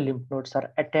 Some of the lymph nodes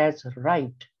are attached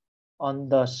right on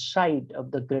the side of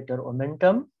the greater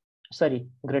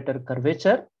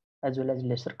curvature as well as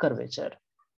lesser curvature.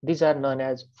 These are known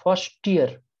as first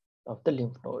tier of the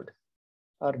lymph node,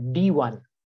 or D1.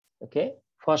 Okay,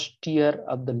 first tier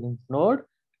of the lymph node,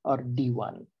 or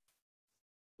D1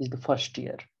 is the first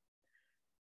tier.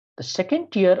 The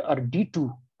second tier, or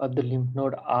D2 of the lymph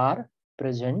node, are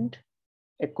present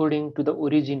according to the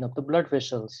origin of the blood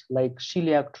vessels, like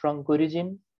celiac trunk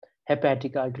origin,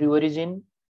 hepatic artery origin,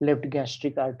 left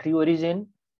gastric artery origin,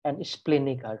 and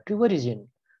splenic artery origin.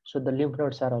 So the lymph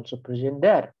nodes are also present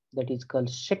there. That is called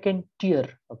second tier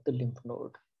of the lymph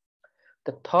node.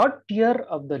 The third tier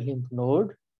of the lymph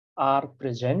node are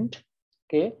present,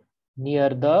 okay, near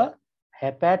the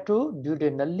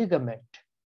hepatoduodenal ligament.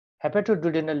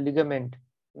 Hepatoduodenal ligament,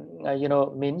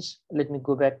 means, let me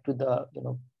go back to the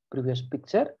previous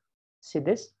picture. See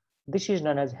this? This is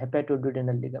known as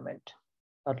hepatoduodenal ligament,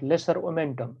 or lesser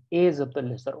omentum, age of the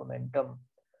lesser omentum.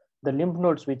 The lymph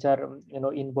nodes which are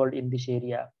involved in this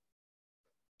area,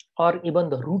 or even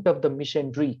the root of the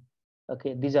mesentery.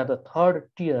 Okay, these are the third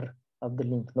tier of the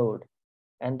lymph node,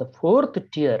 and the fourth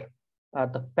tier are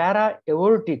the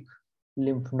para-aortic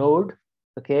lymph node,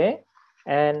 okay,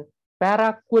 and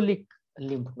paracolic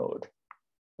lymph node.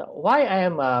 Now, why I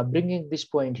am bringing this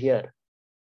point here?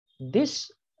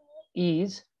 This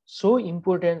is so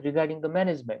important regarding the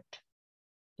management.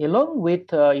 Along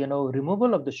with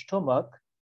removal of the stomach,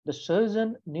 the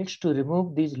surgeon needs to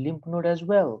remove these lymph node as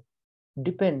well.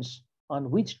 Depends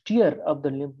on which tier of the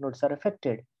lymph nodes are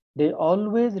affected. They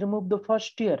always remove the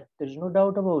first tier. There is no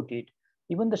doubt about it.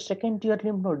 Even the second tier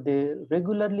lymph node, they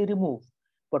regularly remove.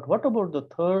 But what about the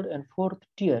third and fourth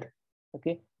tier?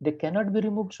 Okay, they cannot be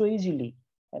removed so easily.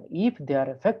 And if they are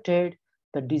affected,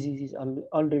 the disease is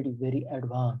already very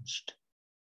advanced.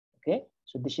 Okay,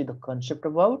 so this is the concept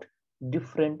about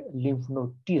different lymph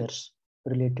node tiers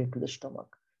related to the stomach.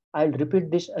 I'll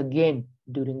repeat this again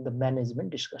during the management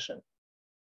discussion.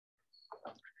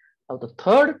 Now, the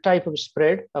third type of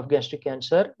spread of gastric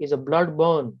cancer is a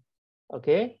blood-borne,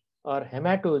 okay, or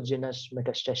hematogenous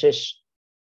metastasis.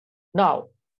 Now,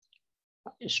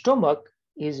 stomach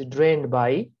is drained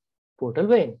by portal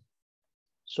vein.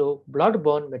 So,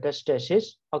 blood-borne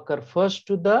metastasis occur first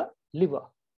to the liver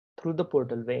through the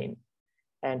portal vein,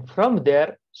 and from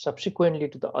there subsequently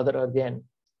to the other organ,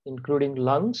 including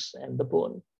lungs and the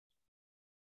bone.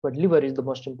 But liver is the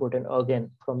most important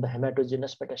organ from the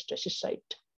hematogenous metastasis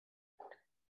site.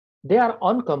 They are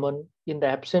uncommon in the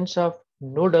absence of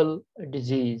nodal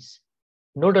disease.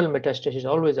 Nodal metastasis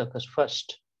always occurs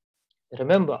first.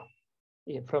 Remember,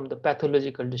 from the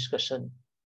pathological discussion,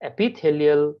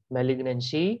 epithelial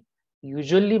malignancy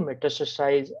usually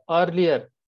metastasize earlier,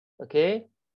 okay,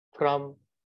 from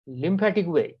lymphatic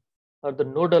way or the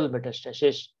nodal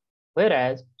metastasis,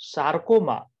 whereas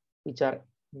sarcoma, which are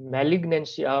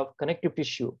malignancy of connective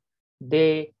tissue,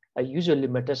 they are usually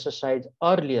metastasized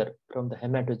earlier from the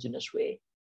hematogenous way.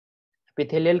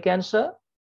 Epithelial cancer,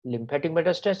 lymphatic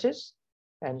metastasis,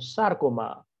 and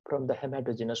sarcoma from the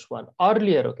hematogenous one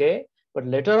earlier, okay? But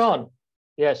later on,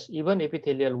 yes, even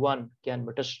epithelial one can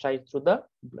metastasize through the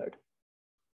blood.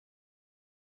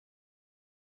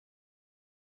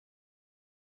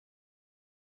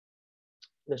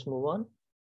 Let's move on.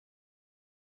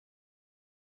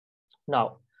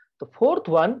 Now, the fourth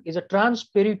one is a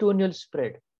transperitoneal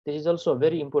spread. This is also a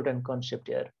very important concept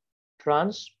here.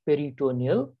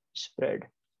 Transperitoneal spread.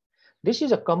 This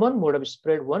is a common mode of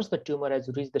spread once the tumor has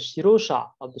reached the serosa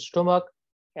of the stomach,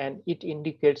 and it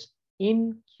indicates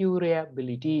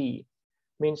incurability.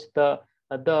 Means the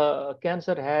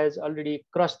cancer has already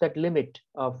crossed that limit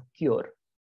of cure.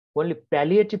 Only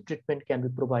palliative treatment can be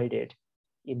provided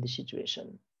in this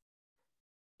situation.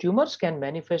 Tumors can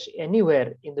manifest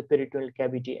anywhere in the peritoneal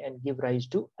cavity and give rise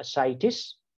to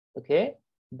ascites, okay,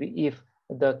 if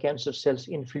the cancer cells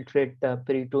infiltrate the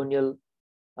peritoneal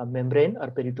membrane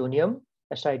or peritoneum.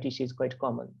 Ascites is quite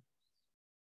common.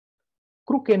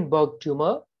 Krukenberg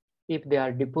tumor, if they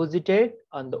are deposited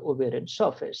on the ovarian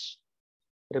surface.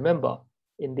 Remember,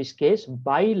 in this case,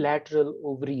 bilateral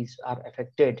ovaries are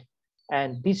affected,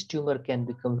 and this tumor can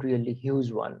become really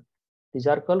huge one. These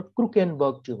are called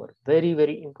Krukenberg tumor. Very,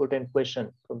 very important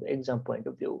question from the exam point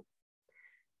of view.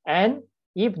 And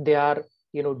if they are,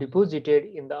 deposited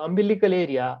in the umbilical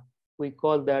area, we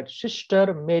call that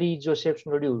Sister Mary Joseph's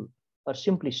nodule, or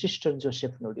simply Sister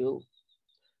Joseph nodule.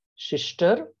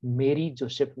 Sister Mary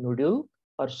Joseph nodule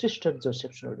or Sister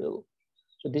Joseph's nodule.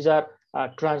 So these are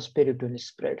transperitoneal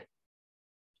spread.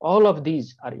 All of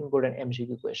these are important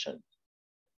MCQ question.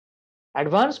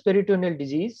 Advanced peritoneal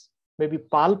disease may be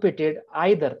palpated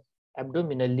either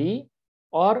abdominally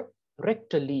or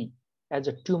rectally as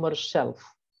a tumor self.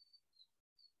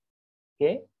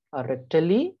 Okay, or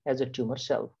rectally as a tumor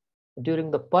self.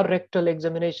 During the perrectal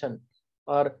examination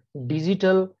or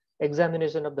digital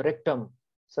examination of the rectum,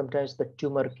 sometimes the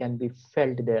tumor can be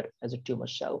felt there as a tumor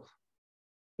self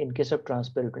in case of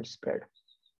transperitoneal spread.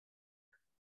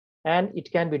 And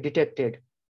it can be detected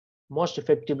most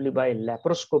effectively by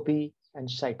laparoscopy and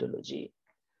cytology.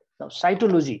 Now,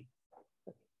 cytology,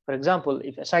 for example,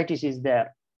 if ascites is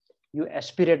there, you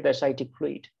aspirate the ascitic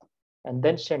fluid and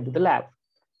then send to the lab.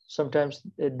 Sometimes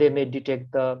they may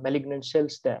detect the malignant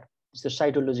cells there. It's the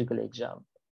cytological exam.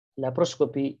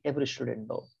 Laparoscopy, every student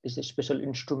knows. It's a special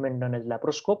instrument known as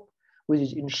laparoscope, which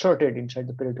is inserted inside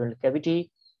the peritoneal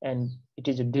cavity, and it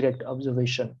is a direct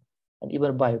observation, and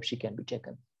even biopsy can be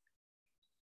taken.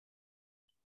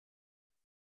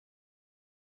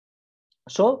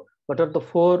 So, what are the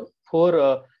four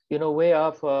way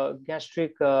of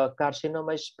gastric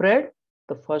carcinoma spread?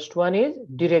 The first one is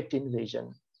direct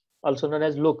invasion, also known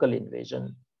as local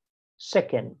invasion.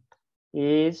 Second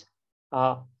is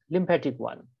lymphatic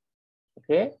one.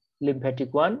 Okay,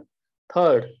 lymphatic one.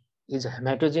 Third is a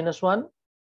hematogenous one,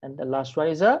 and the last one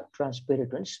is a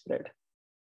transperitoneal spread.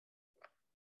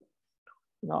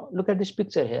 Now, look at this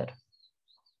picture here.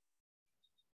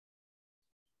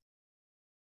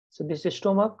 So this is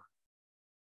stomach.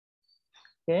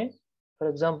 Okay, for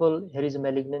example, here is a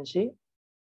malignancy.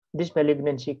 This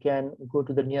malignancy can go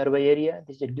to the nearby area.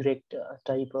 This is a direct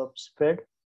type of spread.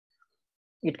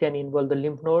 It can involve the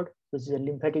lymph node, which is a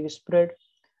lymphatic spread.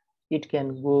 it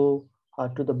can go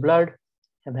to the blood,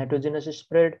 hematogenous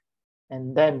spread,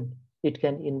 and then it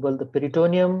can involve the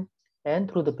peritoneum, and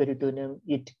through the peritoneum,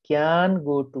 it can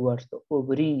go towards the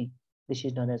ovary. This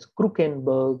is known as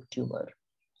Krukenberg tumor.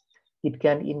 It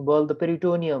can involve the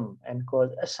peritoneum and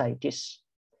cause ascites.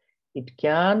 It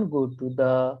can go to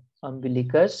the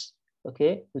umbilicus,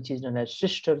 okay, which is known as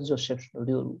Sister Joseph's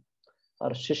nodule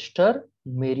or Sister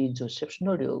Mary Joseph's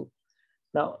nodule.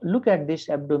 Now look at this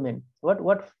abdomen.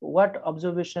 What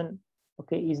observation,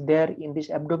 okay, is there in this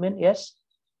abdomen? Yes.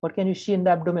 What can you see in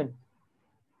the abdomen?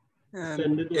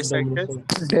 Extended abdomen,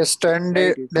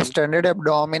 sir. Distended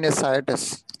abdomen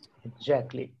ascites.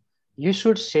 Exactly. You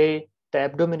should say the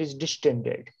abdomen is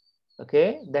distended.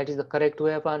 Okay, that is the correct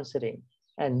way of answering.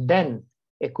 And then,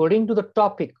 according to the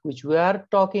topic which we are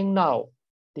talking now,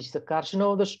 this is the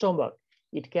carcinoma of the stomach.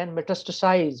 It can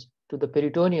metastasize to the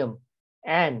peritoneum,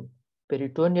 and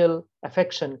peritoneal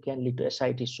affection can lead to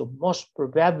ascites. So most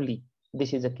probably,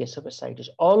 this is a case of ascites.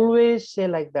 Always say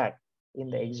like that in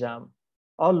the exam.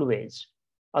 Always.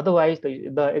 Otherwise,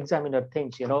 the examiner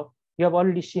thinks, you know, you have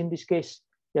already seen this case.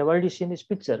 You have already seen this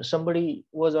picture. Somebody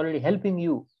was already helping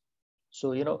you.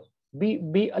 So, you know,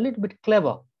 be a little bit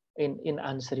clever in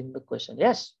answering the question.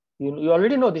 Yes, you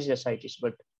already know this is ascites,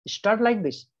 but start like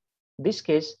this. This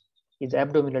case is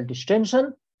abdominal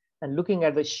distension, and looking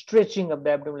at the stretching of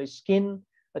the abdominal skin,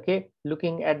 okay,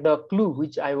 looking at the clue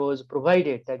which I was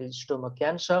provided, that is stomach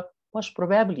cancer, most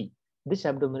probably this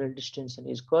abdominal distension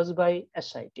is caused by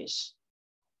ascites.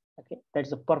 Okay,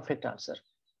 that's the perfect answer.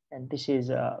 And this is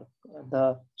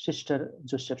the Sister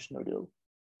Joseph's nodule.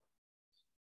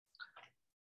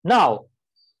 Now,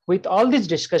 with all this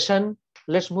discussion,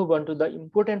 let's move on to the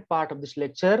important part of this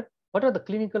lecture. What are the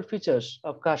clinical features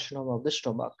of carcinoma of the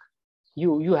stomach?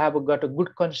 You have got a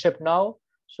good concept now,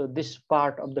 so this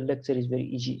part of the lecture is very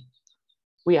easy.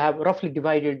 We have roughly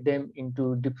divided them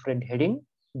into different heading: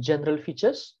 general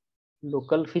features,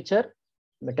 local feature,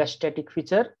 metastatic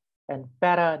feature, and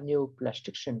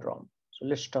paraneoplastic syndrome. So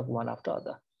let's talk one after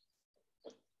other.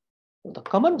 The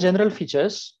common general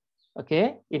features,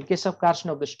 okay, in case of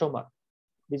carcinoma of the stomach,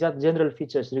 these are general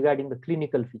features regarding the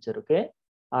clinical feature, okay,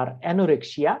 are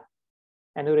anorexia.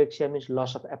 Anorexia means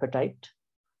loss of appetite.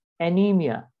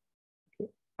 Anemia.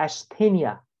 Okay.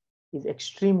 Asthenia is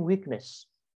extreme weakness.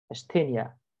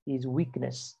 Asthenia is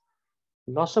weakness.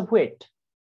 Loss of weight.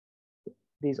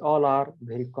 These all are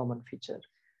very common features.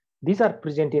 These are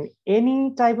present in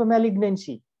any type of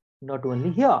malignancy, not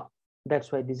only here.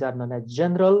 That's why these are known as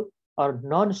general or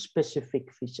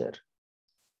non-specific feature.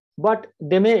 But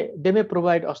they may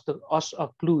provide us a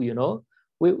clue, you know.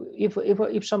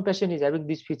 If some patient is having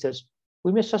these features,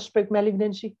 we may suspect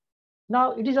malignancy.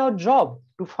 Now it is our job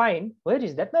to find where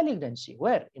is that malignancy,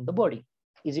 where in the body.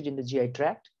 Is it in the GI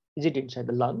tract? Is it inside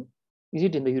the lung? Is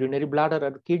it in the urinary bladder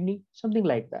or the kidney? Something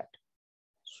like that.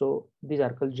 So these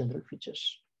are called general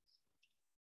features.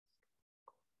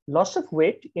 Loss of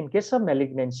weight in case of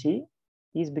malignancy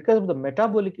is because of the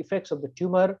metabolic effects of the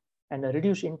tumor and a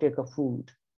reduced intake of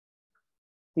food.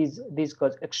 These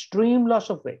cause extreme loss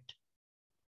of weight.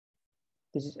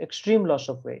 This is extreme loss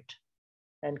of weight.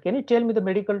 And can you tell me the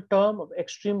medical term of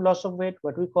extreme loss of weight?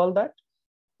 What we call that?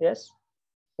 Yes.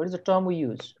 What is the term we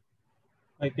use?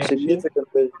 Significant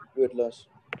weight loss.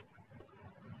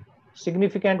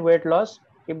 Significant weight loss.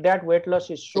 If that weight loss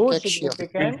is so Cachexia.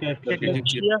 significant,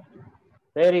 cachexia.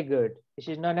 Very good. This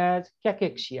is known as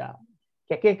cachexia.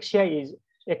 Cachexia is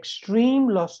extreme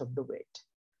loss of the weight.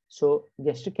 So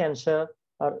gastric cancer,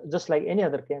 or just like any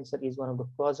other cancer, is one of the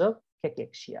cause of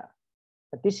cachexia.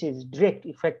 But this is direct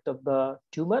effect of the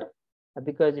tumor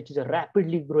because it is a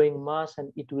rapidly growing mass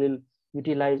and it will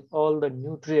utilize all the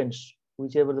nutrients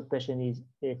whichever the patient is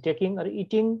taking or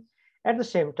eating. At the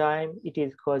same time, it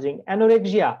is causing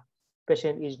anorexia.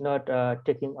 Patient is not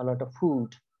taking a lot of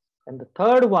food. And the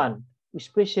third one,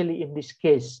 especially in this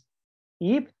case,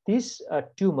 if this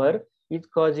tumor is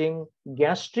causing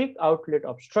gastric outlet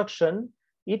obstruction,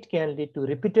 it can lead to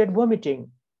repeated vomiting,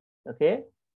 okay?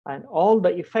 And all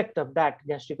the effect of that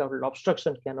gastric outlet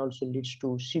obstruction can also lead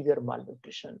to severe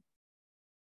malnutrition.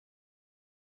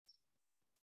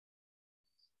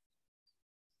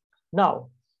 Now,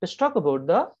 let's talk about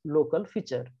the local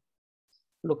feature.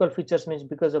 Local features means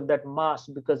because of that mass,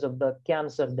 because of the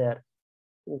cancer there.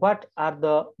 What are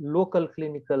the local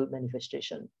clinical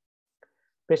manifestations?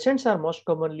 Patients are most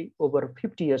commonly over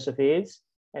 50 years of age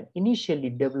and initially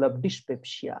develop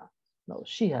dyspepsia. Now,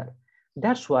 see here,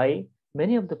 that's why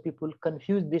many of the people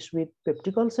confuse this with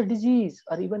peptic ulcer disease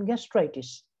or even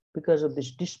gastritis because of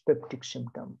this dyspeptic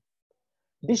symptom.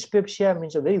 Dyspepsia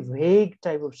means a very vague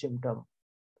type of symptom.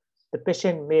 The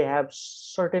patient may have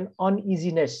certain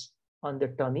uneasiness on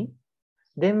their tummy.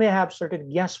 They may have certain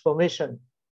gas formation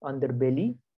on their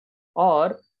belly,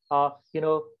 or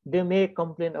they may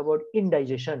complain about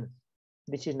indigestion.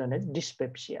 This is known as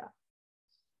dyspepsia.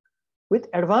 With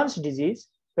advanced disease,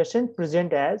 patients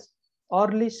present as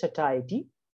early satiety,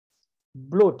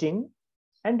 bloating,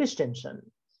 and distension.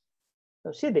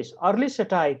 Now see this, early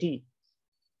satiety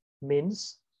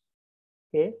means,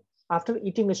 okay, after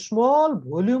eating a small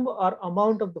volume or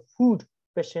amount of the food,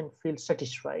 patient feels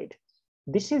satisfied.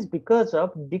 This is because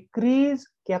of decreased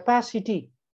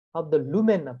capacity of the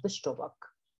lumen of the stomach.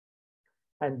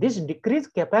 And this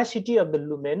decreased capacity of the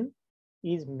lumen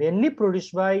is mainly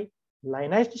produced by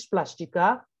linitis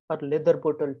plastica or leather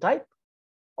bottle type,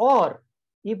 or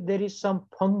if there is some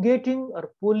fungating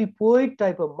or polypoid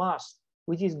type of mass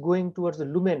which is going towards the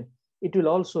lumen, it will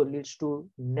also lead to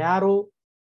narrow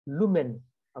lumen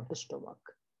of the stomach.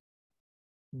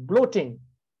 Bloating,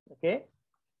 okay?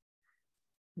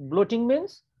 Bloating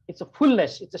means it's a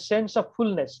fullness, it's a sense of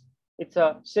fullness, it's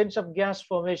a sense of gas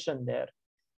formation there.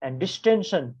 And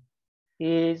distension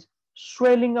is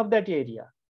swelling of that area,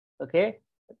 okay?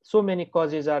 So many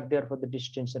causes are there for the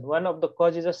distension. One of the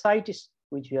causes is ascites,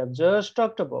 which we have just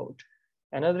talked about.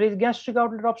 Another is gastric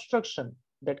outlet obstruction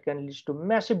that can lead to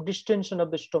massive distension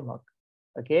of the stomach,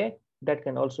 okay? That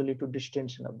can also lead to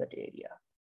distension of that area.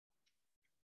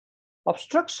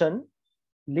 Obstruction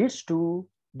leads to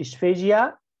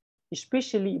dysphagia,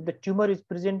 especially if the tumor is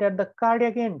present at the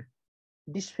cardiac end.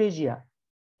 Dysphagia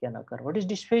can occur. What is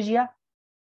dysphagia?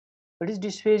 What is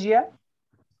dysphagia?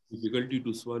 Difficulty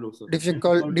to swallow, sir.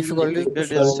 Difficulty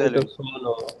to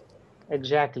swallow.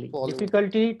 Exactly. Swallow.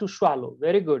 Difficulty to swallow.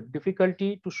 Very good.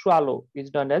 Difficulty to swallow is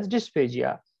done as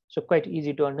dysphagia. So quite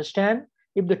easy to understand.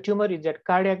 If the tumor is at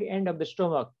cardiac end of the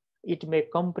stomach, it may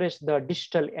compress the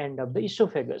distal end of the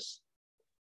esophagus.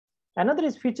 Another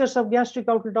is features of gastric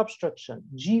outlet obstruction,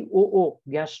 GOO,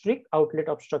 gastric outlet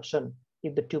obstruction.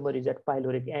 If the tumor is at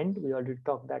pyloric end, we already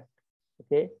talked that,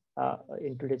 okay,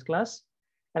 in today's class.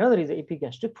 Another is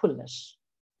epigastric fullness.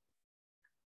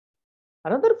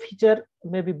 Another feature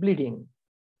may be bleeding,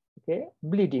 okay,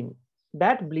 bleeding.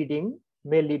 That bleeding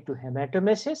may lead to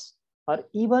hematomesis or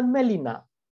even melena.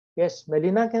 Yes,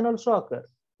 melena can also occur.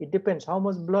 It depends how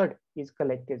much blood is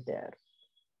collected there.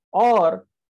 Or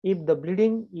if the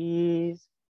bleeding is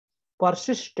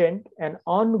persistent and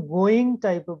ongoing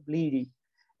type of bleeding,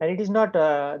 and it is not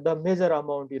the major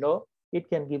amount, it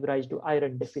can give rise to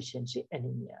iron deficiency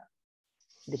anemia.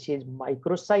 This is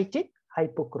microcytic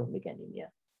hypochromic anemia.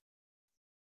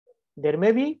 There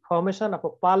may be formation of a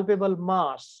palpable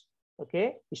mass,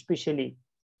 okay, especially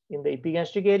in the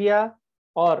epigastric area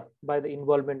or by the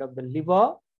involvement of the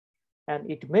liver, and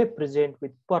it may present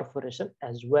with perforation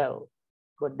as well,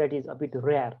 but that is a bit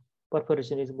rare.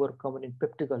 Perforation is more common in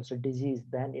peptic ulcer disease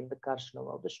than in the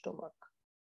carcinoma of the stomach.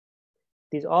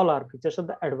 These all are features of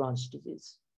the advanced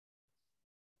disease.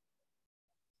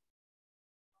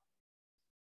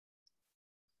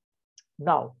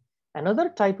 Now, another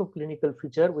type of clinical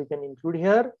feature we can include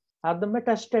here are the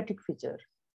metastatic feature.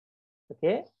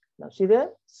 Okay, now see there,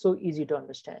 so easy to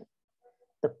understand.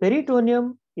 The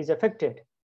peritoneum is affected.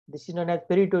 This is known as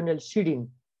peritoneal seeding,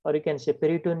 or you can say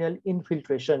peritoneal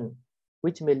infiltration,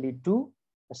 which may lead to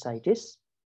ascites,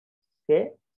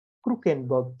 okay,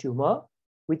 Krukenberg tumor,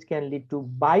 which can lead to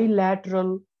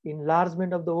bilateral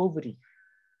enlargement of the ovary.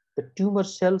 The tumor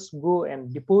cells go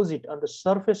and deposit on the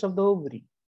surface of the ovary,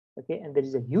 okay, and there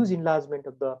is a huge enlargement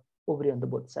of the ovary on the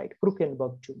both sides,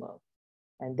 Krukenberg tumor,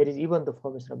 and there is even the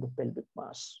formation of the pelvic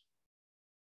mass.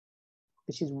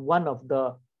 This is one of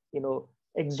the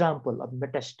example of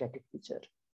metastatic feature.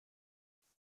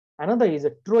 Another is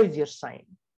a Troisier sign,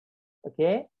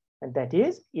 okay, and that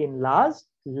is enlarged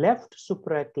left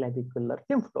supraclavicular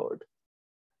lymph node.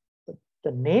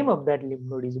 The name of that lymph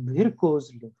node is Virchow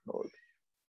lymph node.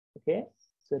 Okay,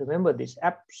 so remember this,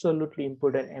 absolutely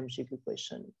important MCQ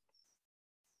question.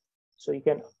 So you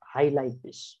can highlight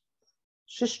this.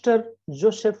 Sister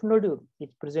Joseph nodule is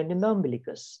present in the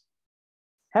umbilicus.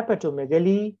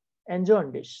 Hepatomegaly and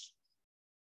jaundice.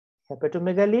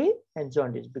 Hepatomegaly and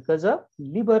jaundice because of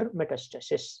liver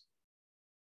metastasis.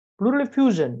 Pleural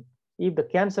effusion if the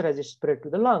cancer has spread to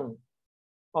the lung,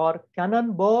 or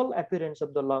cannonball appearance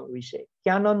of the lung, we say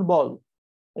cannonball.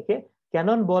 Okay,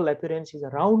 cannonball appearance is a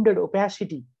rounded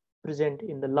opacity present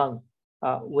in the lung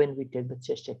when we take the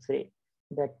chest X-ray.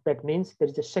 That means there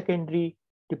is a secondary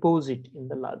deposit in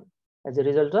the lung as a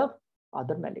result of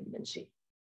other malignancy.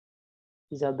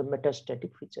 These are the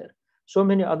metastatic feature. So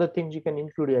many other things you can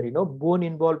include here, bone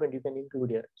involvement you can include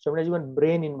here. Sometimes even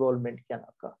brain involvement can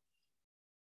occur.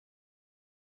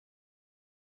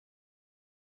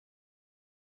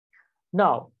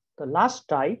 Now, The last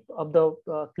type of the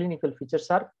clinical features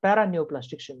are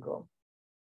paraneoplastic syndrome.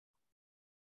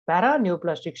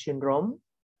 Paraneoplastic syndrome,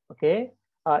 okay,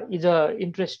 is a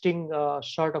interesting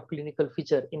sort of clinical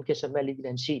feature in case of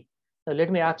malignancy. Now,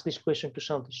 let me ask this question to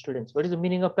some of the students. What is the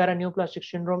meaning of paraneoplastic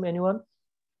syndrome? Anyone?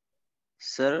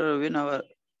 Sir, when our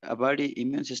body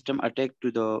immune system attack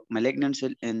to the malignant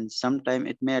cell, and sometime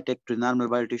it may attack to normal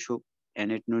body tissue,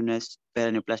 and it known as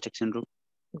paraneoplastic syndrome.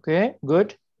 Okay,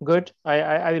 good, good.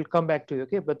 I will come back to you.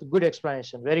 Okay, but good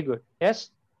explanation. Very good. Yes.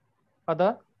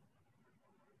 Other?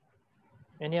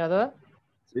 Any other?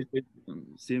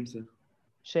 Same, sir.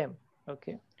 Same.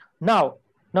 Okay. Now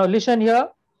listen here.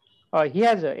 He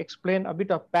has explained a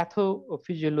bit of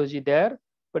pathophysiology there,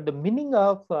 but the meaning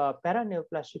of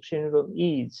paraneoplastic syndrome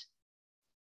is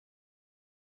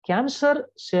cancer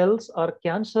cells or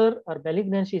cancer or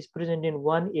malignancy is present in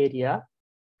one area,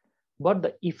 but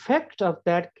the effect of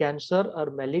that cancer or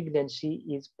malignancy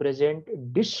is present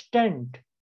distant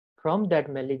from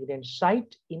that malignant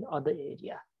site in other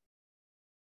area.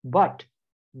 But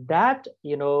that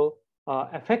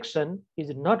affection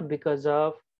is not because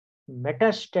of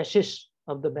metastasis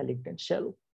of the malignant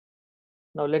cell.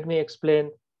 Now let me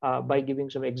explain by giving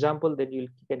some example, then you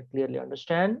can clearly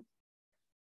understand.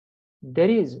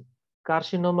 There is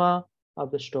carcinoma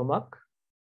of the stomach,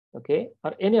 okay,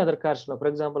 or any other carcinoma, for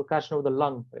example, carcinoma of the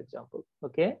lung, for example,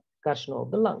 okay, carcinoma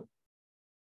of the lung.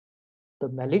 The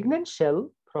malignant cell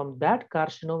from that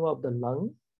carcinoma of the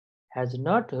lung has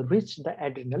not reached the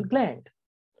adrenal gland,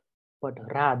 but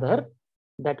rather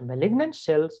that malignant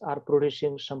cells are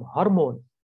producing some hormone,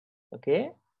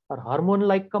 okay, or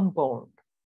hormone-like compound.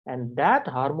 And that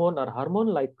hormone or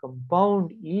hormone-like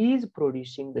compound is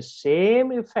producing the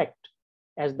same effect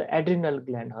as the adrenal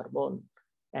gland hormone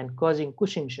and causing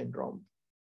Cushing syndrome.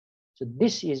 So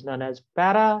this is known as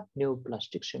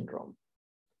paraneoplastic syndrome.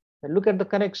 And look at the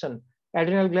connection.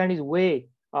 Adrenal gland is way,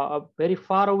 very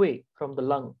far away from the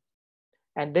lung.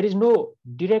 And there is no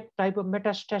direct type of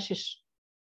metastasis,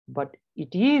 but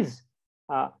it is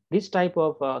this type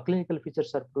of clinical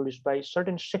features are produced by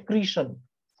certain secretion,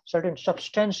 certain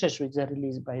substances which are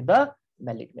released by the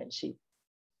malignancy.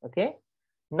 Okay,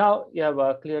 now you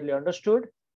have clearly understood.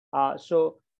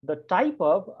 So the type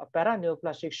of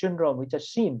paraneoplastic syndrome which are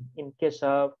seen in case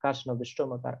of carcinoma of the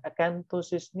stomach are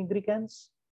acanthosis nigricans.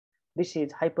 This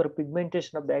is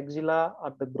hyperpigmentation of the axilla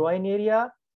or the groin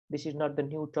area. This is not the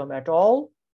new term at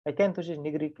all. Acanthosis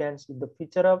nigricans is the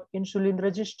feature of insulin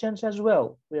resistance as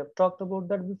well. We have talked about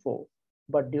that before.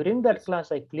 But during that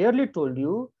class, I clearly told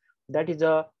you that is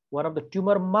one of the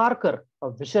tumor marker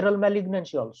of visceral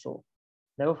malignancy also.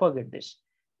 Never forget this.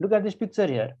 Look at this picture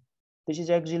here. This is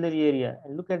axillary area,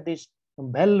 and look at this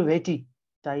velvety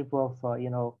type of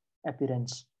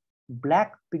appearance.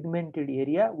 Black pigmented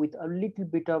area with a little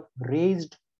bit of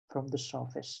raised from the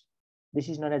surface. This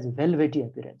is known as velvety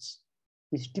appearance.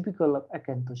 This is typical of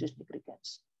acanthosis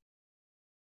nigricans.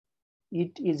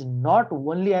 It is not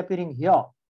only appearing here,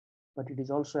 but it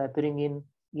is also appearing in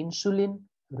insulin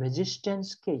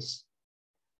resistance case.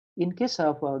 In case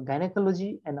of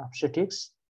gynecology and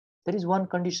obstetrics, there is one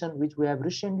condition which we have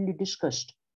recently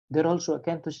discussed. There also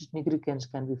acanthosis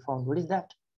nigricans can be found. What is that?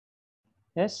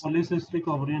 Yes? Polycystic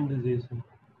ovarian disease.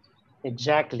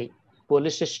 Exactly.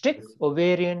 Polycystic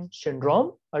ovarian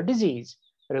syndrome or disease.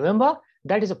 Remember,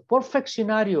 that is a perfect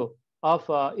scenario of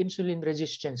insulin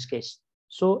resistance case.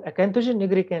 So acanthosis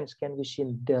nigricans can be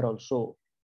seen there also.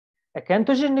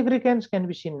 Acanthosis nigricans can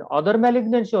be seen in other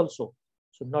malignancy also.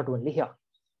 So not only here.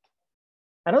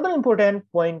 Another important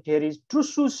point here is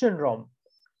Trousseau syndrome.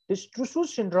 This Trousseau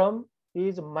syndrome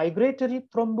is migratory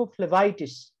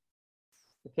thrombophlebitis.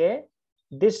 Okay,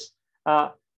 this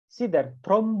see that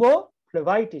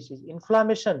thrombophlebitis is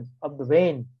inflammation of the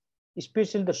vein,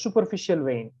 especially the superficial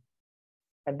vein,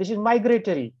 and this is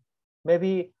migratory.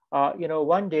 Maybe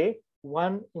one day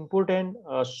one important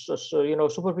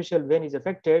superficial vein is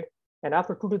affected, and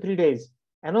after 2 to 3 days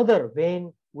another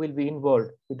vein will be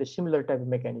involved with a similar type of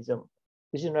mechanism.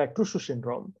 This is known as Trousseau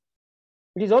syndrome.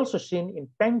 It is also seen in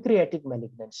pancreatic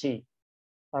malignancy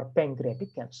or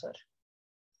pancreatic cancer.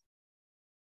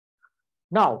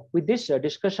 Now, with this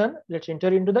discussion, let's enter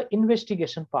into the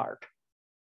investigation part.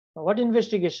 Now, what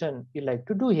investigation you like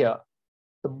to do here?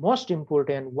 The most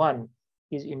important one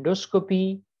is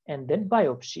endoscopy and then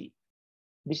biopsy.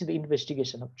 This is the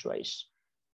investigation of choice.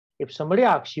 If somebody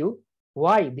asks you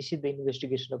why this is the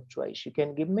investigation of choice, you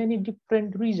can give many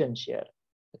different reasons here.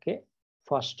 Okay.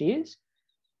 First is,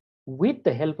 with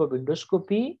the help of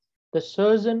endoscopy, the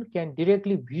surgeon can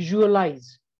directly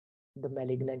visualize the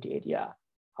malignant area,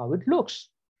 how it looks.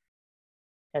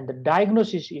 And the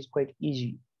diagnosis is quite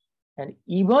easy. And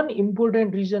even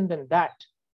important reason than that,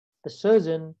 the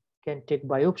surgeon can take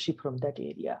biopsy from that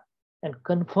area and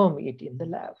confirm it in the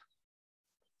lab.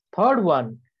 Third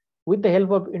one, with the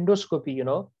help of endoscopy,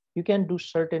 you can do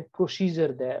certain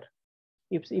procedure there.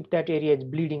 If that area is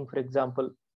bleeding, for example,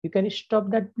 you can stop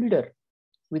that bleeder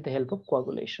with the help of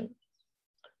coagulation.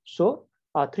 So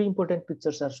 3 important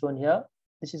pictures are shown here.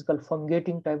 This is called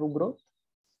fungating type of growth.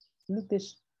 Look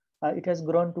this, it has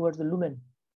grown towards the lumen,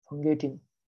 fungating.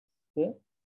 Okay.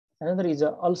 Another is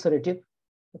ulcerative.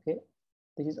 Okay.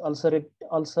 This is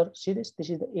ulcer. See this? This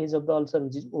is the edge of the ulcer,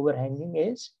 which is overhanging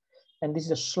edge, and this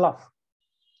is a slough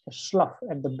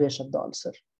at the base of the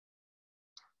ulcer.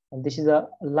 And this is a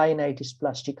linitis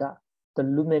plastica. The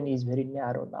lumen is very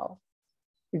narrow now.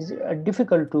 It is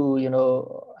difficult to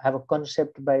have a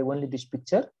concept by only this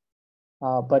picture,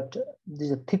 but this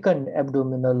is a thickened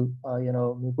abdominal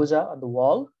mucosa on the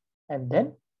wall, and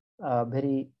then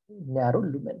very narrow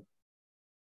lumen.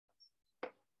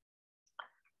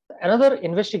 Another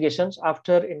investigations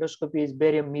after endoscopy is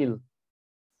barium meal.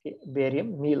 Okay,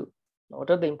 barium meal.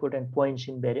 What are the important points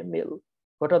in barium meal?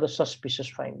 What are the suspicious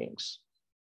findings?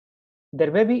 There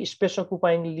may be space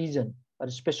occupying lesion or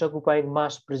space occupying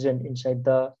mass present inside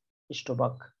the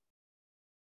stomach.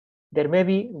 There may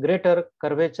be greater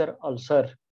curvature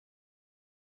ulcer.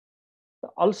 The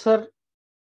ulcer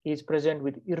is present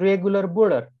with irregular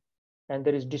border, and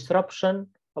there is disruption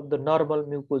of the normal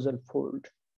mucosal fold.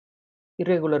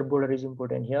 Irregular border is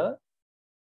important here.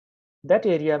 That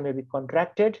area may be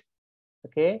contracted,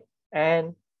 okay,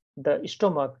 and the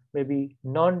stomach may be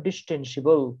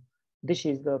non-distensible. This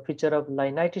is the feature of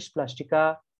linitis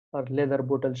plastica or leather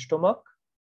bottle stomach.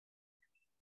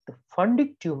 The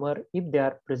fundic tumor, if they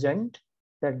are present,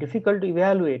 they are difficult to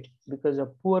evaluate because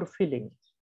of poor filling,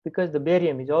 because the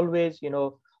barium is always,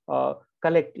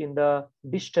 collect in the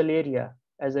distal area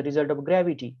as a result of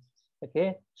gravity.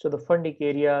 Okay, so the fundic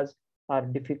areas are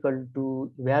difficult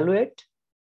to evaluate,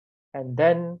 and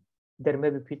then there may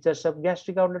be features of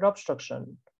gastric outlet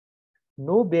obstruction.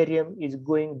 No barium is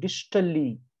going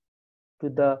distally to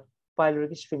the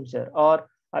pyloric sphincter, or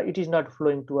it is not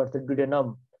flowing towards the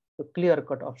duodenum. The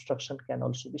clear-cut obstruction can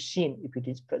also be seen if it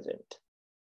is present.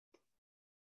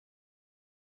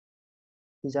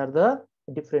 These are the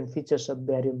different features of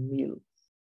barium meal.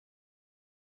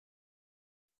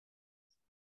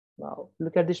 Now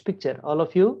look at this picture, all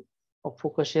of you.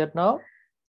 Focus here now.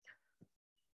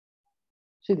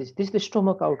 See this. This is the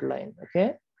stomach outline.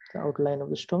 Okay, the outline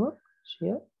of the stomach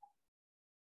here.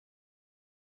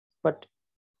 But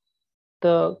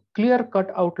the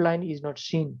clear-cut outline is not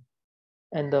seen,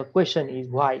 and the question is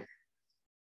why?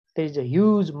 There is a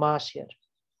huge mass here.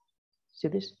 See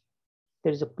this?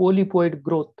 There is a polypoid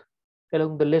growth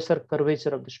along the lesser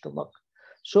curvature of the stomach.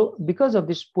 So because of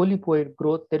this polypoid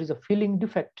growth, there is a filling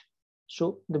defect.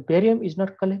 So the barium is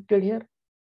not collected here.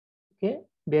 Okay,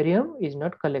 barium is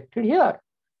not collected here.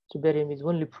 So barium is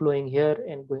only flowing here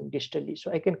and going distally. So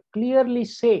I can clearly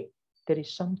say there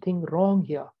is something wrong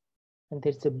here, and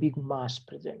there's a big mass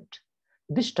present.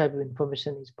 This type of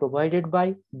information is provided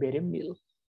by barium meal.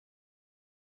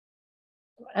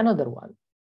 Another one.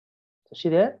 So see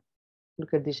there,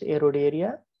 look at this arrowed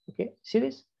area. Okay, see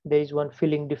this? There is one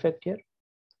filling defect here.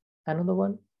 Another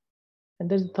one, and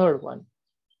there's the third one.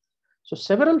 So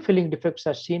several filling defects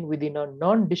are seen within a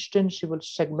non-distensible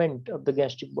segment of the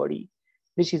gastric body.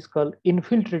 This is called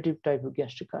infiltrative type of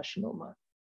gastric carcinoma.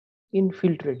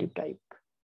 Infiltrative type.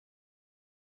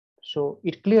 So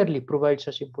it clearly provides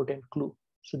us important clue.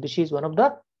 So this is one of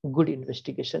the good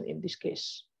investigation in this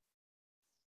case.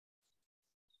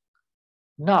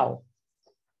 Now,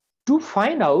 to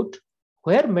find out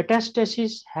where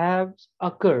metastases have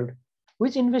occurred,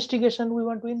 which investigation we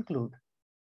want to include?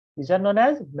 These are known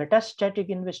as metastatic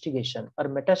investigation or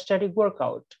metastatic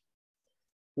workout.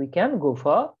 We can go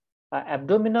for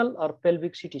abdominal or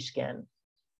pelvic CT scan.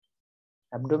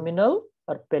 Abdominal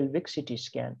or pelvic CT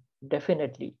scan,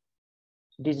 definitely.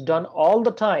 It is done all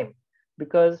the time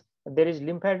because there is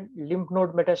lymph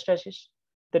node metastasis.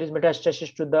 There is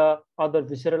metastasis to the other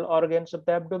visceral organs of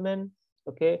the abdomen.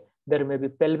 Okay, there may be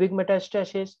pelvic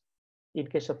metastasis. In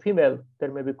case of female,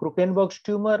 there may be Krukenberg's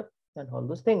tumor and all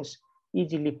those things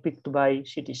easily picked by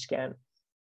CT scan.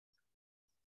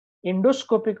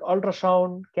 Endoscopic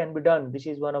ultrasound can be done. This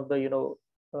is one of the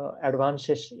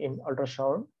advances in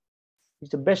ultrasound.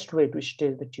 It's the best way to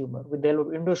stage the tumor. With the help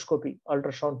of endoscopy,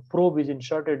 ultrasound probe is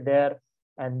inserted there,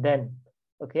 and then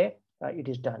it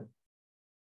is done.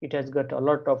 It has got a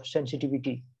lot of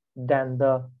sensitivity than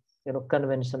the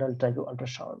conventional type of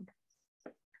ultrasound.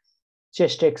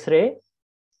 Chest X-ray,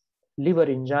 liver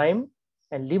enzyme,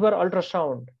 and liver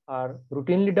ultrasound are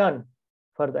routinely done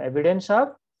for the evidence of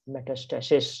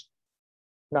metastasis.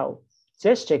 Now,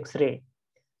 chest X-ray,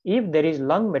 if there is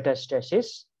lung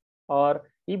metastasis or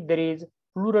if there is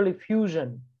pleural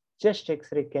effusion, chest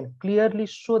X-ray can clearly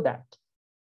show that.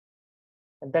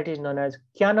 And that is known as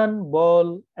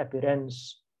cannonball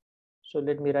appearance. So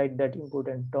let me write that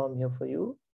important term here for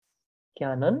you.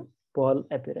 Cannonball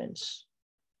appearance.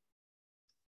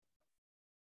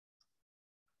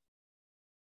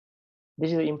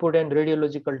 This is an important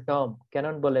radiological term.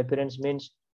 Cannonball appearance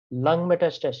means lung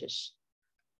metastasis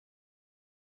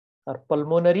or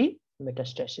pulmonary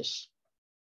metastasis.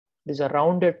 These are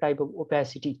rounded type of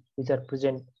opacity which are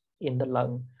present in the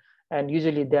lung, and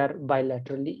usually they are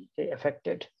bilaterally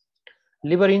affected.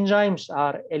 Liver enzymes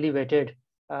are elevated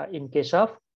in case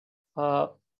of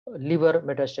liver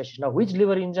metastasis. Now, which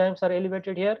liver enzymes are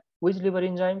elevated here? Which liver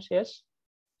enzymes? Yes.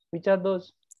 Which are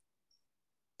those?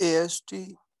 AST,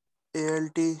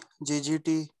 ALT,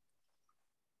 GGT,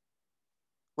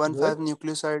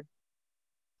 1,5-nucleoside.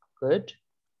 Good.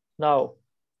 Now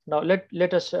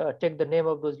let us take the name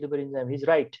of those liver enzymes. He's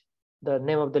right. The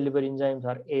name of the liver enzymes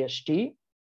are AST,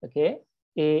 okay,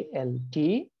 ALT,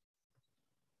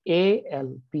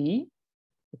 ALP,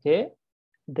 okay,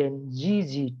 then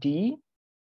GGT,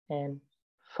 and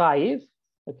 5,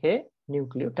 okay,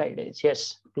 nucleotidase.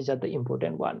 Yes, these are the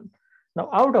important one. Now,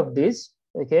 out of these,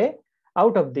 okay,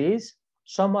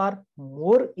 some are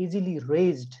more easily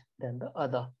raised than the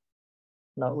other.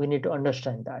 Now we need to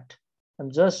understand that.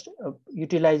 I'm just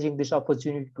utilizing this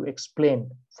opportunity to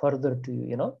explain further to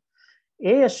you.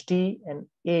 AST and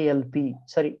ALT,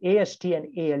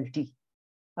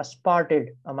 aspartate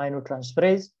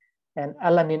aminotransferase and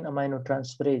alanine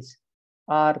aminotransferase,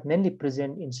 are mainly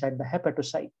present inside the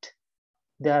hepatocyte.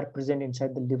 They are present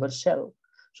inside the liver cell.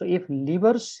 So if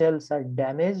liver cells are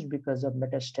damaged because of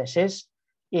metastasis,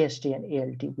 AST and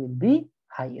ALT will be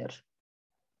higher.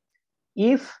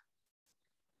 If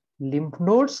lymph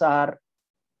nodes are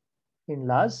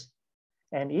enlarged,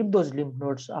 and if those lymph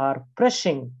nodes are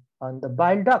pressing on the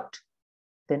bile duct,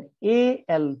 then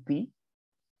ALP,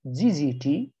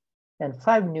 GGT, and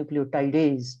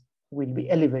 5-nucleotidase will be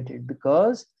elevated,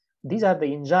 because these are the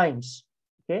enzymes,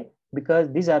 okay?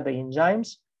 Because these are the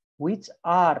enzymes which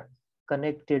are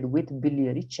connected with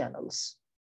biliary channels,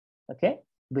 okay?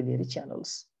 Biliary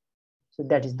channels. So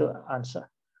that is the answer.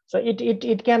 So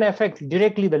it can affect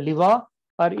directly the liver,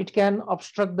 or it can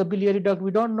obstruct the biliary duct.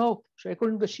 We don't know. So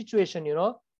according to the situation,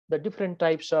 the different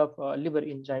types of liver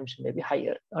enzymes may be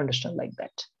higher. Understand like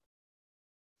that.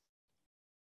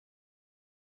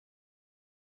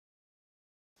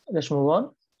 Let's move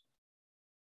on.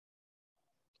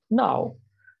 Now,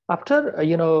 after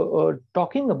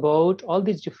talking about all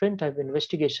these different type of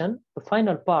investigation, the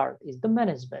final part is the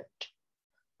management.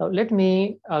 Now, let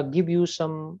me give you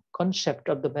some concept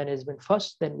of the management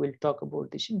first, then we'll talk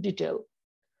about this in detail.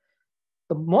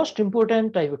 The most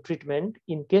important type of treatment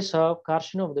in case of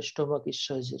carcinoma of the stomach is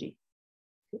surgery.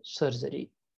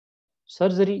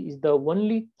 Surgery is the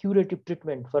only curative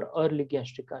treatment for early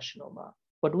gastric carcinoma.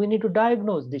 But we need to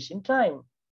diagnose this in time.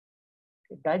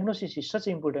 Diagnosis is such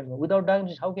an important one. Without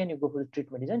diagnosis, how can you go for the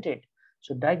treatment, isn't it?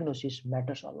 So diagnosis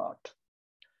matters a lot.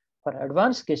 For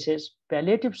advanced cases,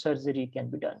 palliative surgery can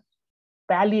be done.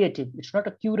 Palliative, it's not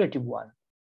a curative one.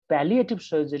 Palliative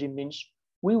surgery means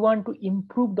we want to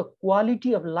improve the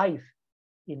quality of life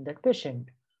in that patient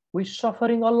who is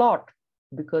suffering a lot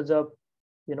because of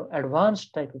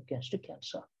advanced type of gastric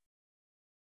cancer.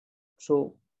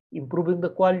 So improving the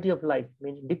quality of life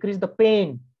means decrease the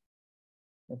pain.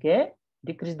 Okay,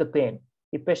 decrease the pain.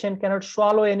 If patient cannot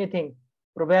swallow anything,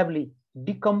 probably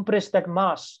decompress that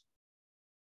mass,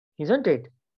 isn't it?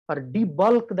 Or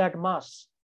debulk that mass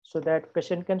so that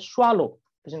patient can swallow,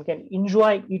 patient can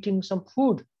enjoy eating some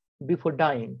food before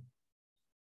dying.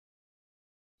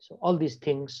 So all these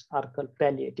things are called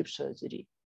palliative surgery.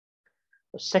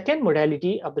 The second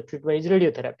modality of the treatment is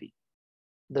radiotherapy.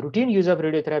 The routine use of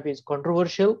radiotherapy is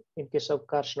controversial in case of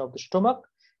carcinoma of the stomach,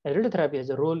 and radiotherapy has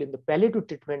a role in the palliative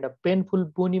treatment of painful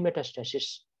bony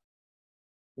metastasis.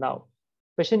 Now,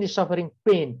 patient is suffering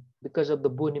pain because of the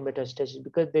bony metastasis,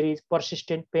 because there is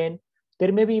persistent pain.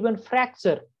 There may be even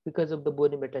fracture because of the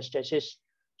bony metastasis.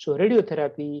 So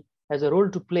radiotherapy has a role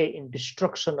to play in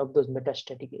destruction of those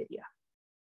metastatic area.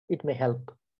 It may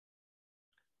help.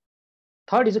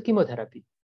 Third is a chemotherapy.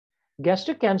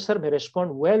 Gastric cancer may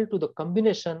respond well to the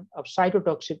combination of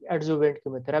cytotoxic adjuvant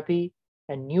chemotherapy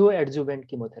and neoadjuvant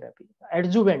chemotherapy.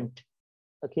 Adjuvant,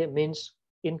 okay, means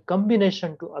in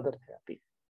combination to other therapy.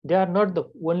 They are not the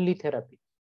only therapy.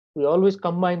 We always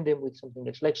combine them with something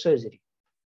else, like surgery.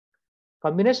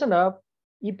 Combination of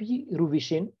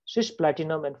epirubicin,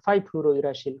 cisplatinum, and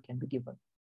 5-fluorouracil can be given.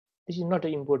 This is not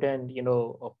an important,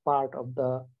 part of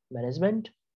the management.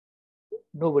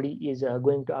 Nobody is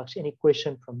going to ask any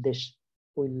question from this.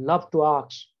 We love to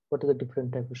ask what are the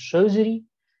different types of surgery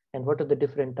and what are the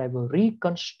different type of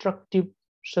reconstructive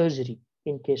surgery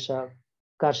in case of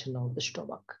carcinoma of the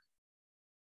stomach.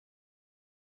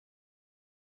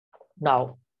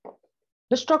 Now,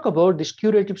 let's talk about this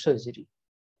curative surgery.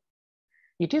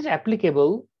 It is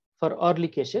applicable for early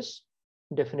cases,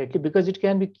 definitely, because it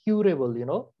can be curable,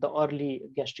 the early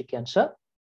gastric cancer.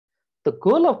 The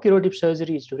goal of curative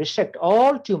surgery is to resect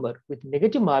all tumor with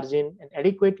negative margin and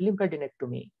adequate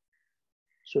lymphadenectomy.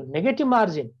 So negative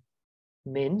margin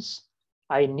means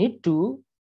I need to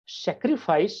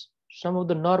sacrifice some of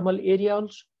the normal area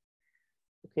also,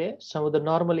 okay, some of the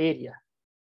normal area,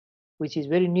 which is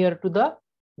very near to the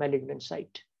malignant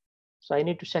site. So I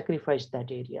need to sacrifice that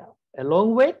area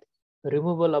along with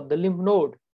removal of the lymph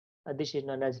node. This is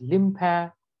known as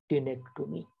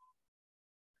lymphadenectomy.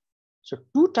 So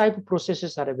two types of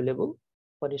processes are available.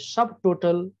 One is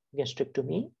subtotal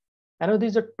gastrectomy. Another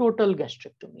is a total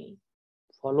gastrectomy,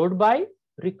 followed by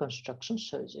reconstruction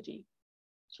surgery.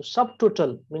 So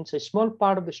subtotal means a small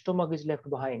part of the stomach is left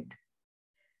behind.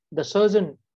 The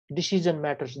surgeon decision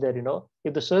matters there,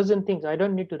 If the surgeon thinks I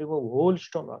don't need to remove whole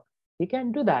stomach, he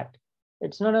can do that.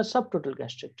 It's not a subtotal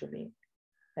gastrectomy.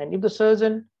 And if the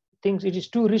surgeon thinks it is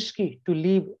too risky to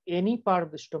leave any part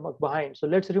of the stomach behind, so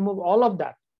let's remove all of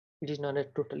that, it is known as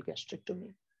total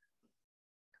gastrectomy.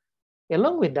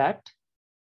 Along with that,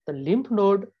 the lymph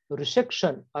node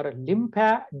resection or a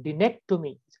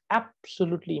lymphadenectomy is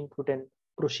absolutely important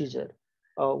procedure.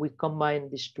 We combine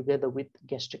this together with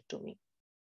gastrectomy.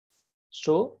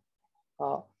 So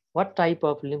what type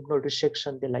of lymph node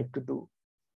resection they like to do?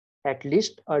 At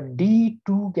least a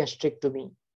D2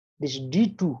 gastrectomy. This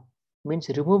D2 means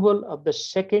removal of the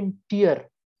second tier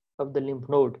of the lymph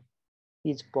node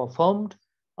is performed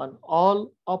on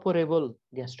all operable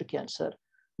gastric cancer.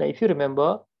 Now, if you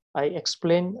remember, I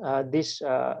explained this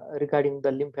regarding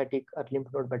the lymphatic or lymph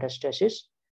node metastasis.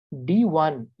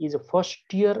 D1 is the first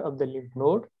tier of the lymph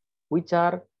node, which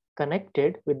are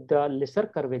connected with the lesser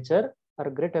curvature or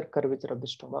greater curvature of the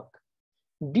stomach.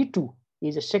 D2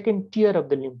 is a second tier of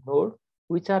the lymph node,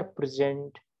 which are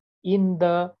present in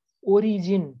the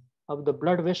origin of the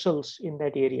blood vessels in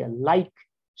that area, like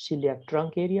celiac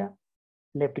trunk area,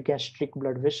 left gastric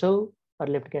blood vessel or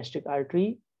left gastric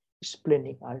artery,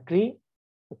 splenic artery,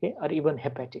 okay, or even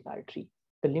hepatic artery.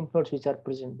 The lymph nodes which are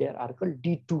present there are called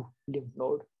D2 lymph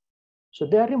node. So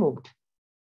they are removed.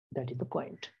 That is the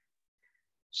point.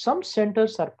 Some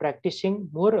centers are practicing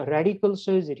more radical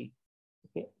surgery,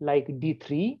 okay, like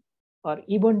D3 or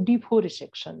even D4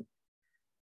 resection.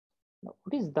 Now,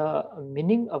 what is the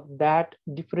meaning of that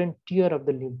different tier of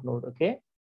the lymph node? Okay,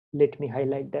 let me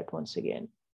highlight that once again.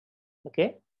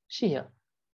 Okay, see here.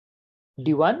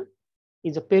 D1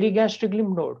 is a perigastric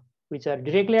lymph node, which are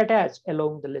directly attached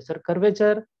along the lesser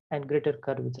curvature and greater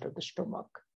curvature of the stomach.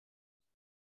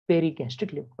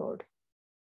 Perigastric lymph node.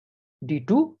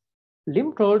 D2,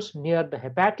 lymph nodes near the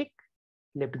hepatic,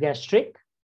 left gastric,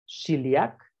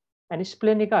 celiac, and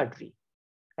splenic artery,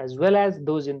 as well as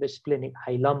those in the splenic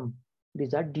hilum.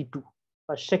 These are D2,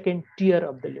 a second tier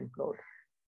of the lymph node.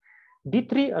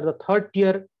 D3 or the third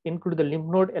tier include the lymph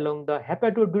node along the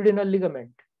hepatoduodenal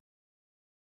ligament.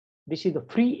 This is the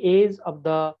free edge of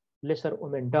the lesser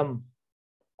omentum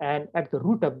and at the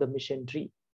root of the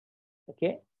mesentery.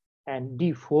 Okay, and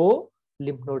D4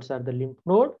 lymph nodes are the lymph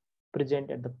node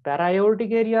present at the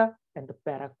para-aortic area and the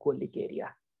paracolic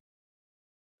area.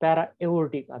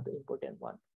 Para-aortic are the important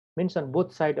one. Means on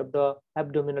both sides of the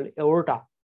abdominal aorta,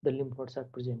 the lymph nodes are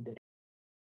present there.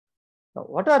 Now,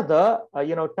 what are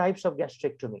the types of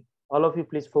gastrectomy? All of you,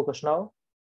 please focus now.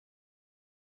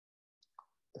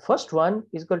 The first one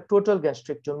is called total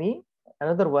gastrectomy.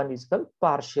 Another one is called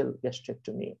partial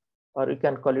gastrectomy, or you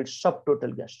can call it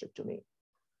subtotal gastrectomy.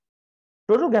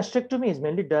 Total gastrectomy is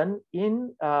mainly done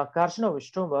in carcinoma of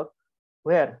stomach,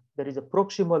 where there is a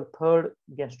proximal third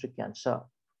gastric cancer.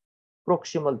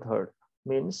 Proximal third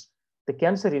means the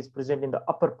cancer is present in the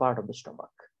upper part of the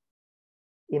stomach.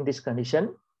 In this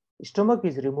condition, stomach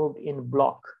is removed in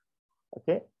block.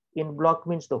 Okay, in block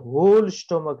means the whole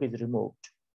stomach is removed.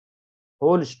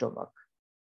 Whole stomach.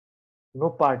 No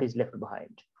part is left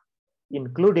behind,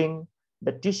 including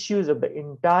the tissues of the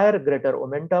entire greater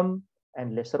omentum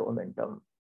and lesser omentum.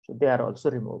 So they are also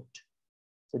removed.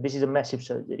 So this is a massive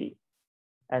surgery.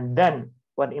 And then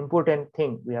one important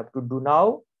thing we have to do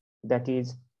now, that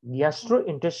is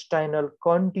gastrointestinal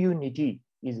continuity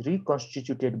is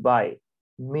reconstituted by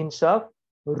means of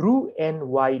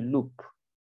Roux-en-Y loop.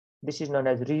 This is known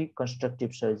as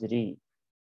reconstructive surgery,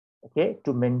 okay,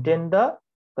 to maintain the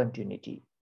continuity.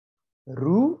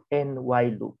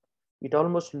 Roux-en-Y loop. It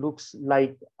almost looks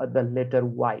like the letter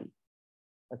Y,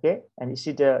 okay, and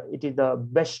it is the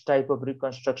best type of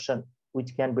reconstruction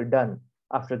which can be done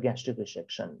after gastric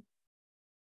resection.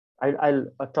 I'll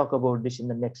talk about this in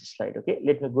the next slide, okay.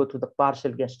 Let me go to the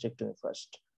partial gastrectomy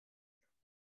first.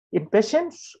 In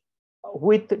patients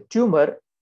with tumor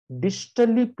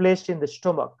distally placed in the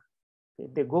stomach,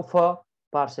 they go for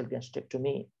partial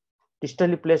gastrectomy.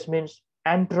 Distally placed means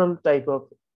antral type of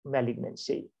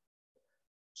malignancy.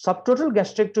 Subtotal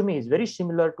gastrectomy is very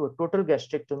similar to a total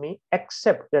gastrectomy,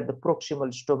 except that the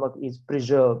proximal stomach is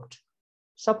preserved.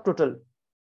 Subtotal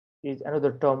is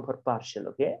another term for partial,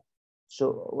 okay.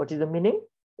 So what is the meaning?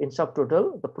 In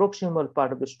subtotal, the proximal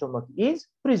part of the stomach is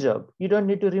preserved. You don't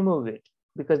need to remove it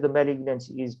because the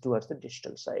malignancy is towards the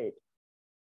distal side.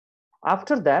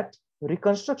 After that,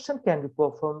 reconstruction can be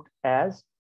performed as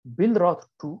Billroth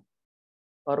 2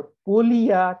 or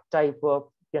Polya type of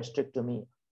gastrectomy.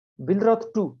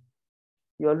 Billroth 2,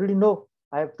 you already know,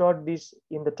 I have taught this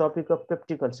in the topic of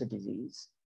peptic ulcer disease.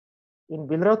 In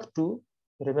Billroth 2,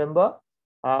 remember,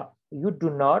 you do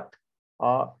not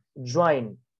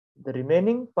join the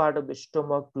remaining part of the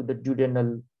stomach to the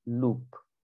duodenal loop.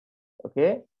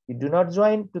 Okay, you do not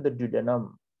join to the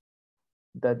duodenum.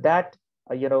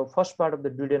 First part of the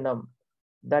duodenum,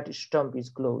 that stump is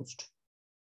closed,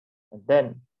 and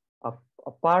then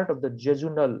a part of the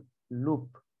jejunal loop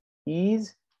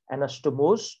is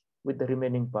anastomosed with the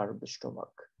remaining part of the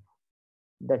stomach.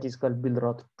 That is called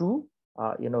Billroth 2,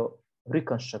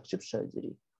 reconstructive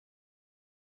surgery.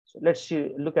 So let's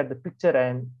look at the picture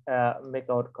and make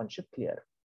our concept clear.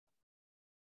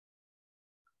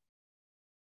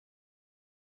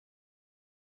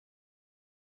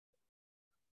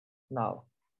 Now,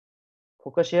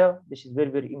 focus here. This is very,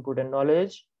 very important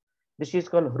knowledge. This is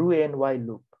called Roux-en-Y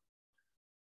loop.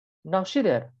 Now see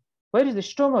there, where is the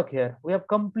stomach here? We have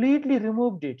completely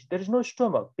removed it. There is no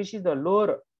stomach. This is the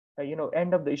lower,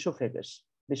 end of the esophagus.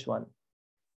 This one.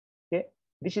 Okay,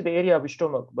 this is the area of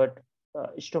stomach, but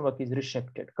stomach is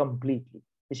resected completely.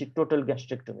 This is total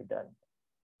gastrectomy done.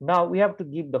 Now we have to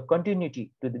give the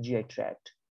continuity to the GI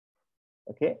tract.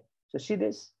 Okay, so see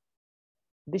this.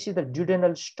 This is the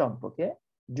duodenal stump. Okay,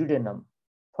 duodenum.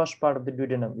 First part of the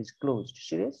duodenum is closed.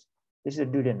 See this? This is the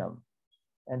duodenum,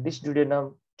 and this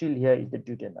duodenum till here is the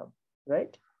duodenum.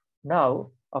 Right now,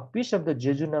 a piece of the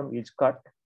jejunum is cut,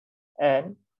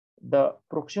 and the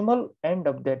proximal end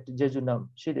of that jejunum.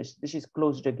 See this? This is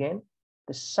closed again.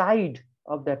 The side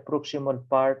of that proximal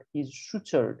part is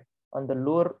sutured on the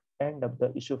lower end of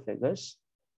the esophagus,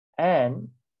 and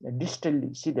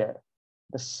distally, see there,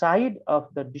 the side of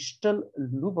the distal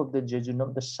loop of the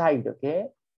jejunum, the side, okay,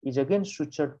 is again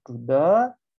sutured to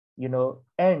the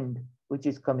end which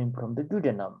is coming from the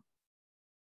duodenum.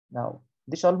 Now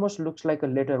this almost looks like a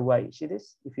letter Y. See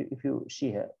this? If you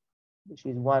see here, this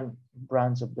is one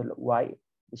branch of the Y.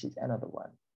 This is another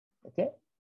one. Okay,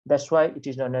 that's why it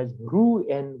is known as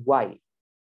Roux-en-Y.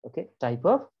 Okay, type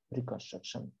of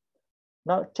reconstruction.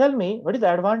 Now tell me, what is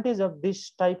the advantage of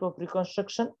this type of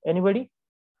reconstruction? Anybody?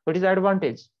 What is the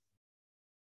advantage?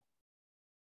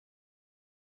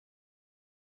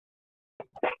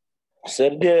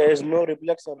 Sir, there is no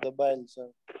reflux of the bile, sir.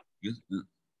 Yes.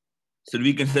 So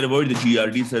we can avoid the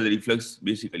GRD, sir, the reflux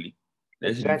basically.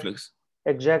 There's reflux.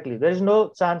 Exactly. There is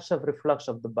no chance of reflux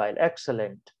of the bile.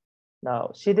 Excellent.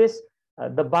 Now see this,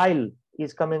 the bile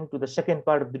is coming to the second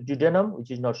part of the duodenum,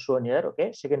 which is not shown here.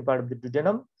 Okay, second part of the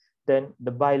duodenum. Then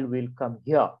the bile will come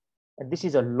here, and this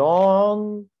is a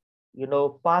long,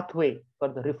 pathway for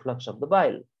the reflux of the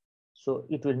bile. So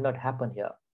it will not happen here,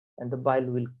 and the bile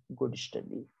will go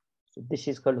distally. So this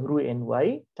is called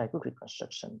Roux-en-Y type of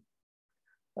reconstruction.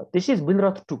 Now, this is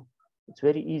Billroth 2. It's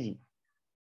very easy.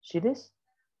 See this?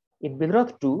 In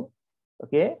Billroth 2,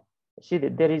 okay, see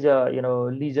that there is a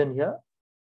lesion here,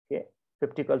 okay,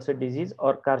 peptic ulcer disease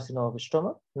or carcinoma of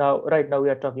stomach. Now, right now we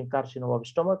are talking carcinoma of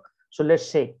stomach. So let's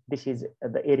say this is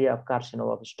the area of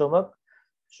carcinoma of stomach.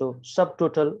 So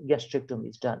subtotal gastrectomy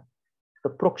is done. The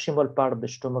proximal part of the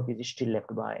stomach is still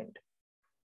left behind.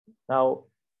 Now,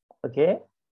 okay,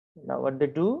 now what they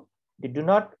do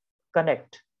not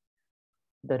connect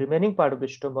the remaining part of the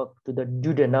stomach to the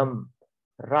duodenum.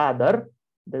 Rather,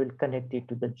 they will connect it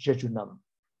to the jejunum.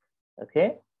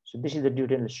 Okay, so this is the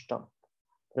duodenal stump.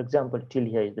 For example, till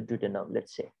here is the duodenum,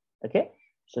 let's say. Okay,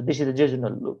 so this is the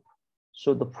jejunal loop.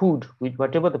 So the food, with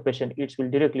whatever the patient eats, will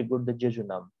directly go to the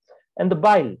jejunum, and the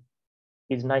bile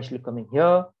is nicely coming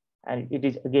here, and it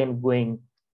is again going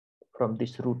from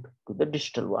this route to the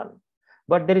distal one.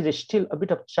 but there is still a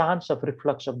bit of chance of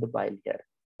reflux of the bile here,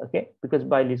 okay? Because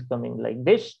bile is coming like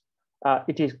this.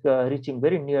 It is reaching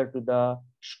very near to the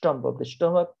stump of the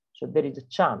stomach. So there is a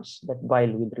chance that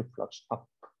bile will reflux up.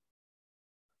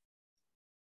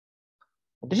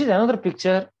 This is another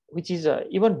picture, which is an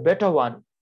even better one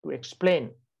to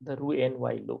explain the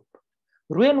Roux-en-Y loop.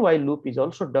 Roux-en-Y loop is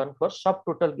also done for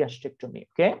subtotal gastrectomy,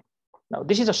 okay? Now,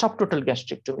 this is a subtotal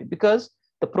gastrectomy because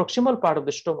the proximal part of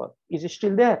the stomach is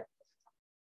still there.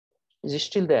 Is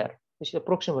still there. This is the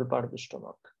proximal part of the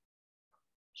stomach.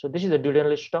 So this is the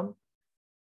duodenal stump.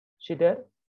 See there,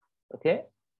 okay?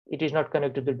 It is not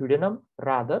connected to the duodenum,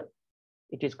 rather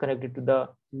it is connected to the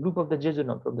loop of the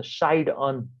jejunum from the side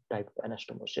on type of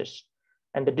anastomosis.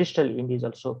 And the distal end is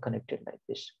also connected like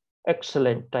this.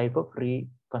 Excellent type of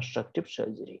reconstructive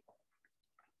surgery.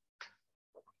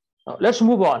 Now let's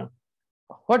move on.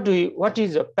 What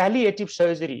is a palliative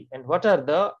surgery and what are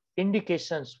the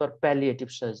indications for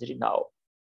palliative surgery now?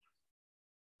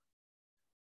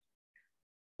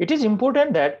 It is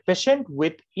important that patients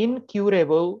with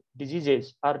incurable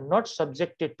diseases are not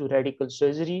subjected to radical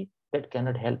surgery that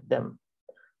cannot help them.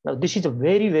 Now, this is a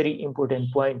very, very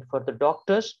important point for the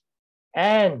doctors,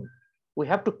 and we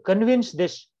have to convince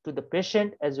this to the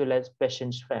patient as well as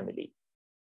patient's family.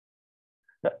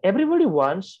 Now, everybody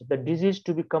wants the disease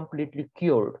to be completely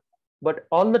cured, but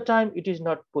all the time it is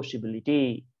not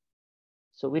possibility.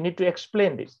 So we need to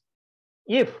explain this.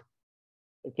 If,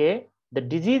 okay, the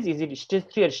disease is in stage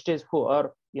 3 or stage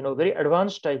 4, or very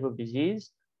advanced type of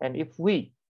disease, and if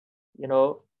we,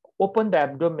 open the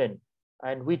abdomen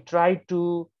and we try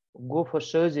to go for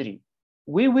surgery,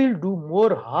 we will do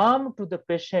more harm to the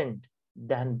patient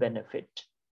than benefit,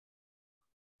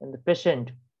 and the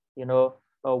patient,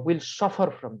 will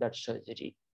suffer from that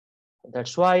surgery.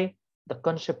 That's why the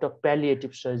concept of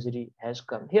palliative surgery has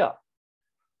come here.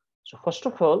 So first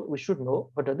of all, we should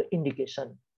know what are the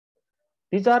indications.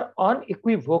 These are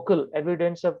unequivocal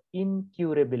evidence of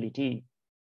incurability.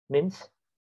 Means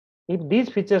if these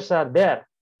features are there,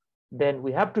 then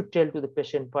we have to tell to the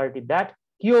patient party that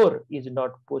cure is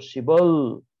not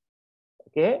possible.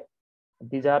 Okay,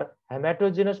 these are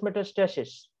hematogenous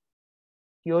metastasis.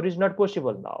 Cure is not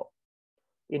possible now.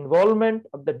 Involvement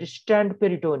of the distant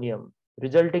peritoneum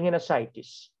resulting in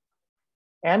ascites,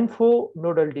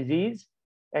 nodal disease,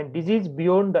 and disease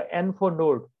beyond the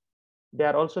node. They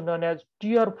are also known as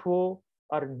tier 4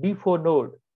 or D4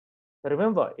 node.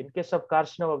 Remember, in case of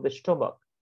carcinoma of the stomach,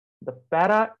 the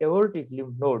para-aortic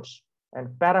lymph nodes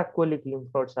and paracolic lymph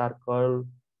nodes are called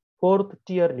 4th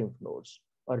tier lymph nodes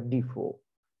or D4.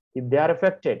 If they are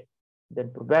affected,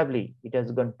 then probably it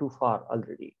has gone too far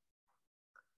already.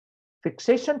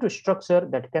 Fixation to structure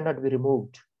that cannot be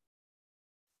removed.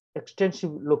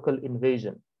 Extensive local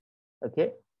invasion,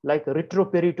 okay, like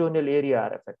retroperitoneal area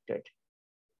are affected.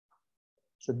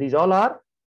 So these all are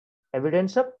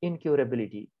evidence of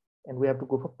incurability, and we have to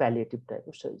go for palliative type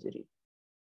of surgery.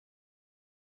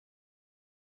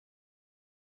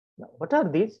 Now, what are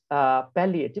these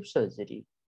palliative surgery?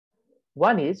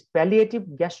 One is palliative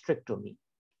gastrectomy.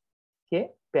 Okay,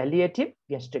 palliative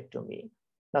gastrectomy.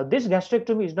 Now, this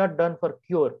gastrectomy is not done for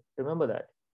cure. Remember that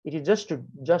it is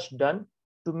just done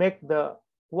to make the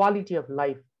quality of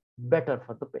life better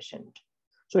for the patient.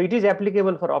 So it is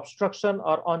applicable for obstruction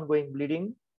or ongoing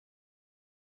bleeding.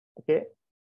 Okay,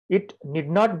 it need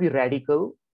not be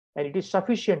radical, and it is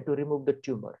sufficient to remove the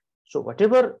tumor. So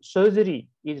whatever surgery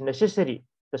is necessary,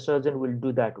 the surgeon will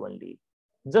do that only,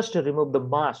 just to remove the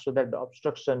mass so that the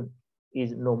obstruction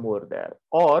is no more there.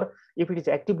 Or if it is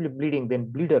actively bleeding,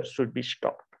 then bleeder should be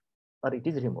stopped or it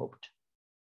is removed,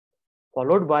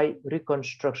 followed by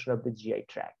reconstruction of the GI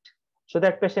tract so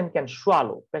that patient can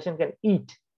swallow, patient can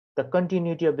eat, the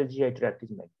continuity of the GI tract is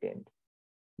maintained.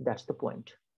 That's the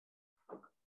point.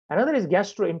 Another is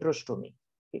gastroenterostomy,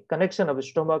 a connection of the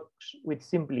stomach with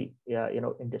simply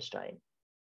intestine.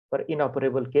 For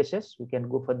inoperable cases, we can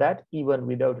go for that even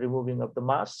without removing of the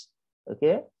mass.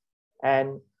 Okay,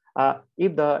 and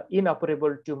if the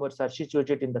inoperable tumors are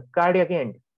situated in the cardiac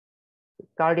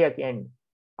end,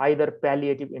 either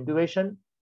palliative intubation,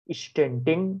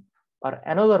 stenting, or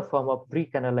another form of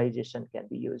recanalization can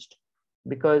be used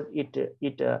because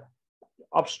it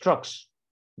obstructs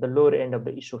the lower end of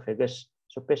the esophagus,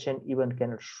 so patient even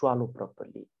cannot swallow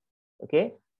properly.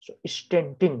 Okay, so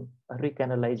stenting or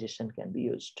recanalization can be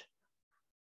used.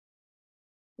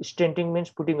 Stenting means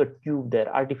putting a tube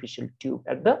there, artificial tube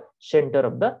at the center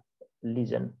of the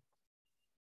lesion.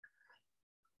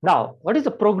 Now, what is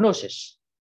the prognosis?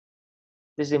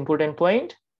 This is an important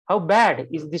point. How bad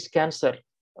is this cancer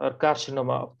or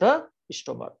carcinoma of the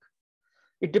stomach?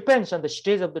 It depends on the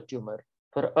stage of the tumor.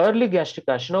 For early gastric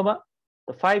carcinoma,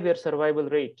 the 5-year survival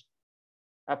rate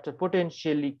after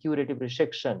potentially curative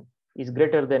resection is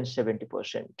greater than 70%.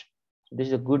 So this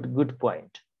is a good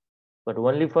point, but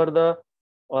only for the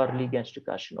early gastric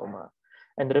carcinoma.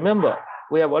 And remember,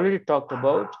 we have already talked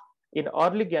about in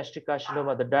early gastric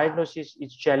carcinoma, the diagnosis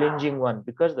is challenging one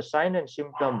because the sign and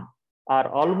symptom are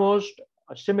almost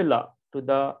similar to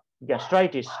the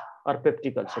gastritis or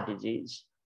peptic ulcer disease.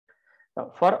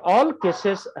 Now, for all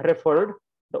cases referred,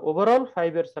 the overall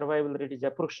 5-year survival rate is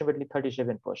approximately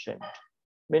 37%.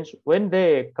 Means when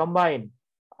they combine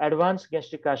advanced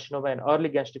gastric carcinoma and early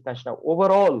gastric carcinoma,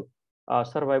 overall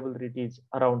survival rate is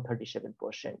around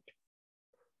 37%.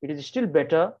 It is still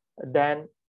better than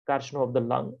carcinoma of the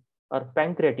lung or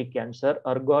pancreatic cancer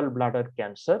or gallbladder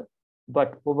cancer,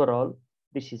 but overall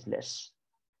this is less.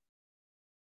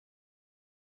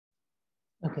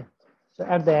 Okay, so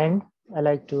at the end, I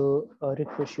like to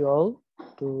request you all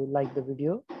to like the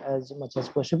video as much as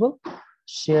possible,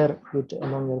 share it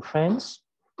among your friends,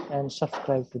 and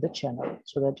subscribe to the channel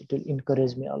so that it will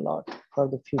encourage me a lot for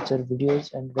the future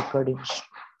videos and recordings.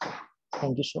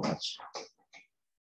 Thank you so much.